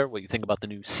Wilder, what you think about the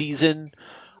new season.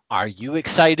 Are you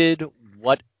excited?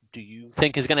 What do you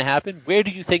think is going to happen? Where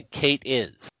do you think Kate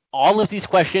is? All of these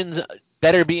questions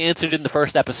better be answered in the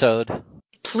first episode.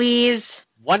 Please.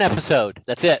 One episode.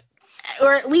 That's it.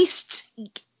 Or at least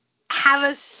have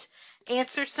us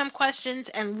answer some questions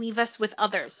and leave us with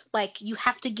others. Like, you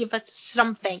have to give us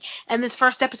something. And this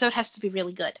first episode has to be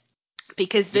really good.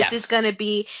 Because this is going to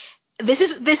be... This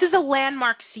is a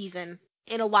landmark season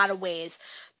in a lot of ways.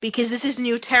 Because this is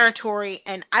new territory,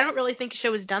 and I don't really think a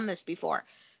show has done this before.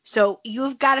 So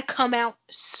you've got to come out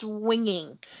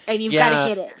swinging, and you've got to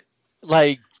hit it.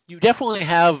 Like, you definitely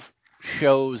have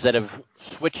shows that have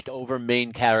switched over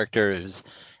main characters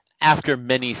after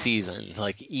many seasons.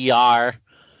 Like ER,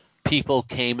 people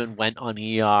came and went on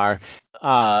ER.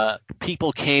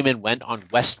 People came and went on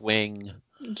West Wing.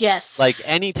 Yes. Like,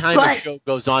 anytime a But, show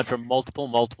goes on for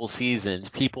multiple seasons,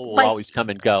 people will but always come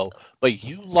and go. But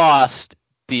you lost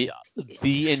the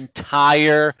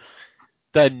entire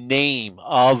the name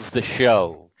of the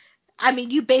show. I mean,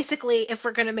 you basically, if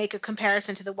we're going to make a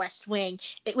comparison to The West Wing,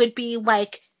 it would be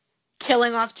like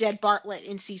killing off Jed Bartlett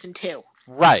in season 2.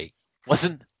 Right.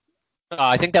 Wasn't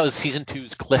I think that was season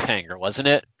two's cliffhanger, wasn't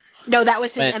it? No, that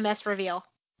was his When, MS reveal.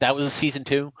 that was season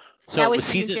two? So That was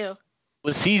season 2.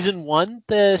 was season one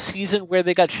the season where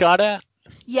they got shot at?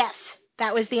 Yes,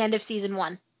 that was the end of season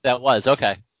 1. That was,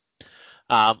 okay.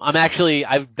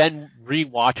 I've been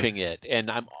rewatching it,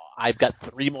 and I've got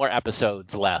 3 more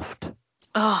episodes left.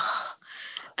 Oh,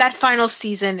 that final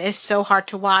season is so hard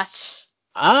to watch.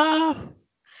 A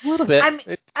little bit.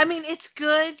 I mean, it's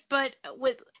good, but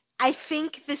I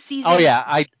think the season. Oh yeah,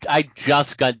 I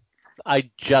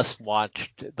just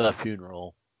watched the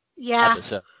funeral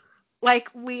episode. Like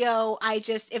Leo,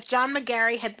 if John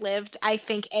McGarry had lived, I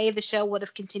think A, the show would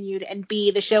have continued, and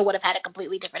B, the show would have had a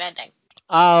completely different ending.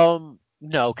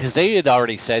 No, because they had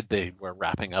already said they were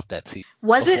wrapping up that season.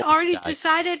 Was it already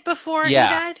decided before he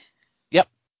died? Yep.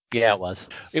 Yeah, it was.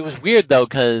 It was weird though,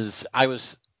 because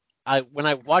when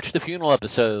I watched the funeral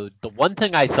episode, the one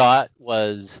thing I thought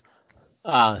was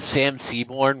Sam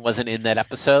Seaborn wasn't in that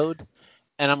episode,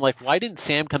 and I'm like, why didn't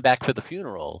Sam come back for the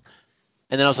funeral?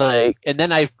 And then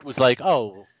I was like,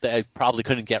 oh, I probably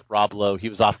couldn't get Rob Lowe. He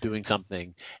was off doing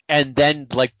something. And then,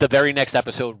 like, the very next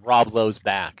episode, Rob Lowe's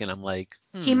back, and I'm like,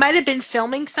 He might have been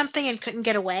filming something and couldn't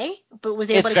get away, but was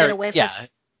able to get away. Yeah,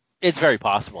 it's very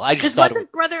possible. I just thought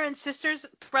wasn't brothers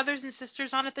and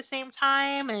sisters on at the same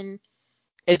time, and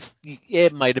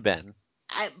it might have been.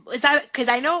 Because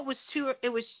I know it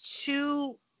was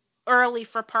too early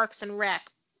for Parks and Rec,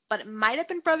 but it might have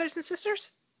been brothers and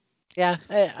sisters. Yeah,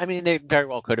 I mean, they very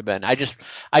well could have been. I just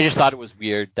thought it was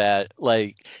weird that,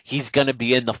 like, he's gonna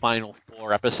be in the final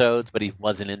 4 episodes, but he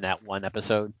wasn't in that one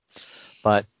episode.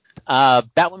 But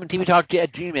Batwoman TV Talk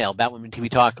at Gmail, Batwoman TV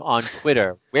Talk on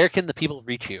Twitter. Where can the people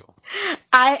reach you?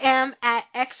 I am at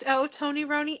XO Tony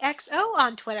Roney XO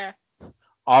on Twitter.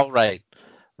 All right.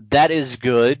 That is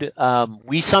good.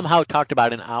 We somehow talked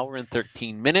about an hour and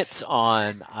 13 minutes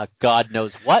on God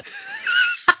knows what.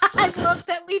 I love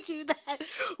that we do that.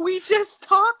 We just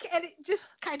talk and it just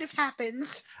kind of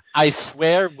happens. I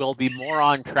swear we'll be more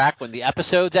on track when the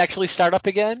episodes actually start up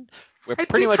again. We're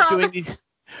pretty much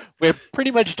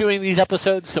doing these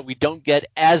episodes so we don't get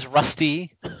as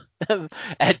rusty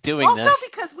at doing this. Also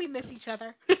because we miss each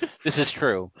other. This is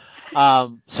true.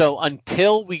 So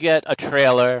until we get a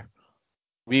trailer,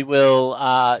 we will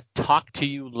talk to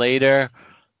you later.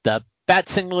 The bat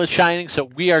signal is shining, so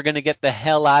we are going to get the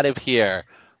hell out of here.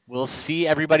 We'll see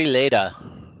everybody later.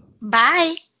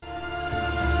 Bye.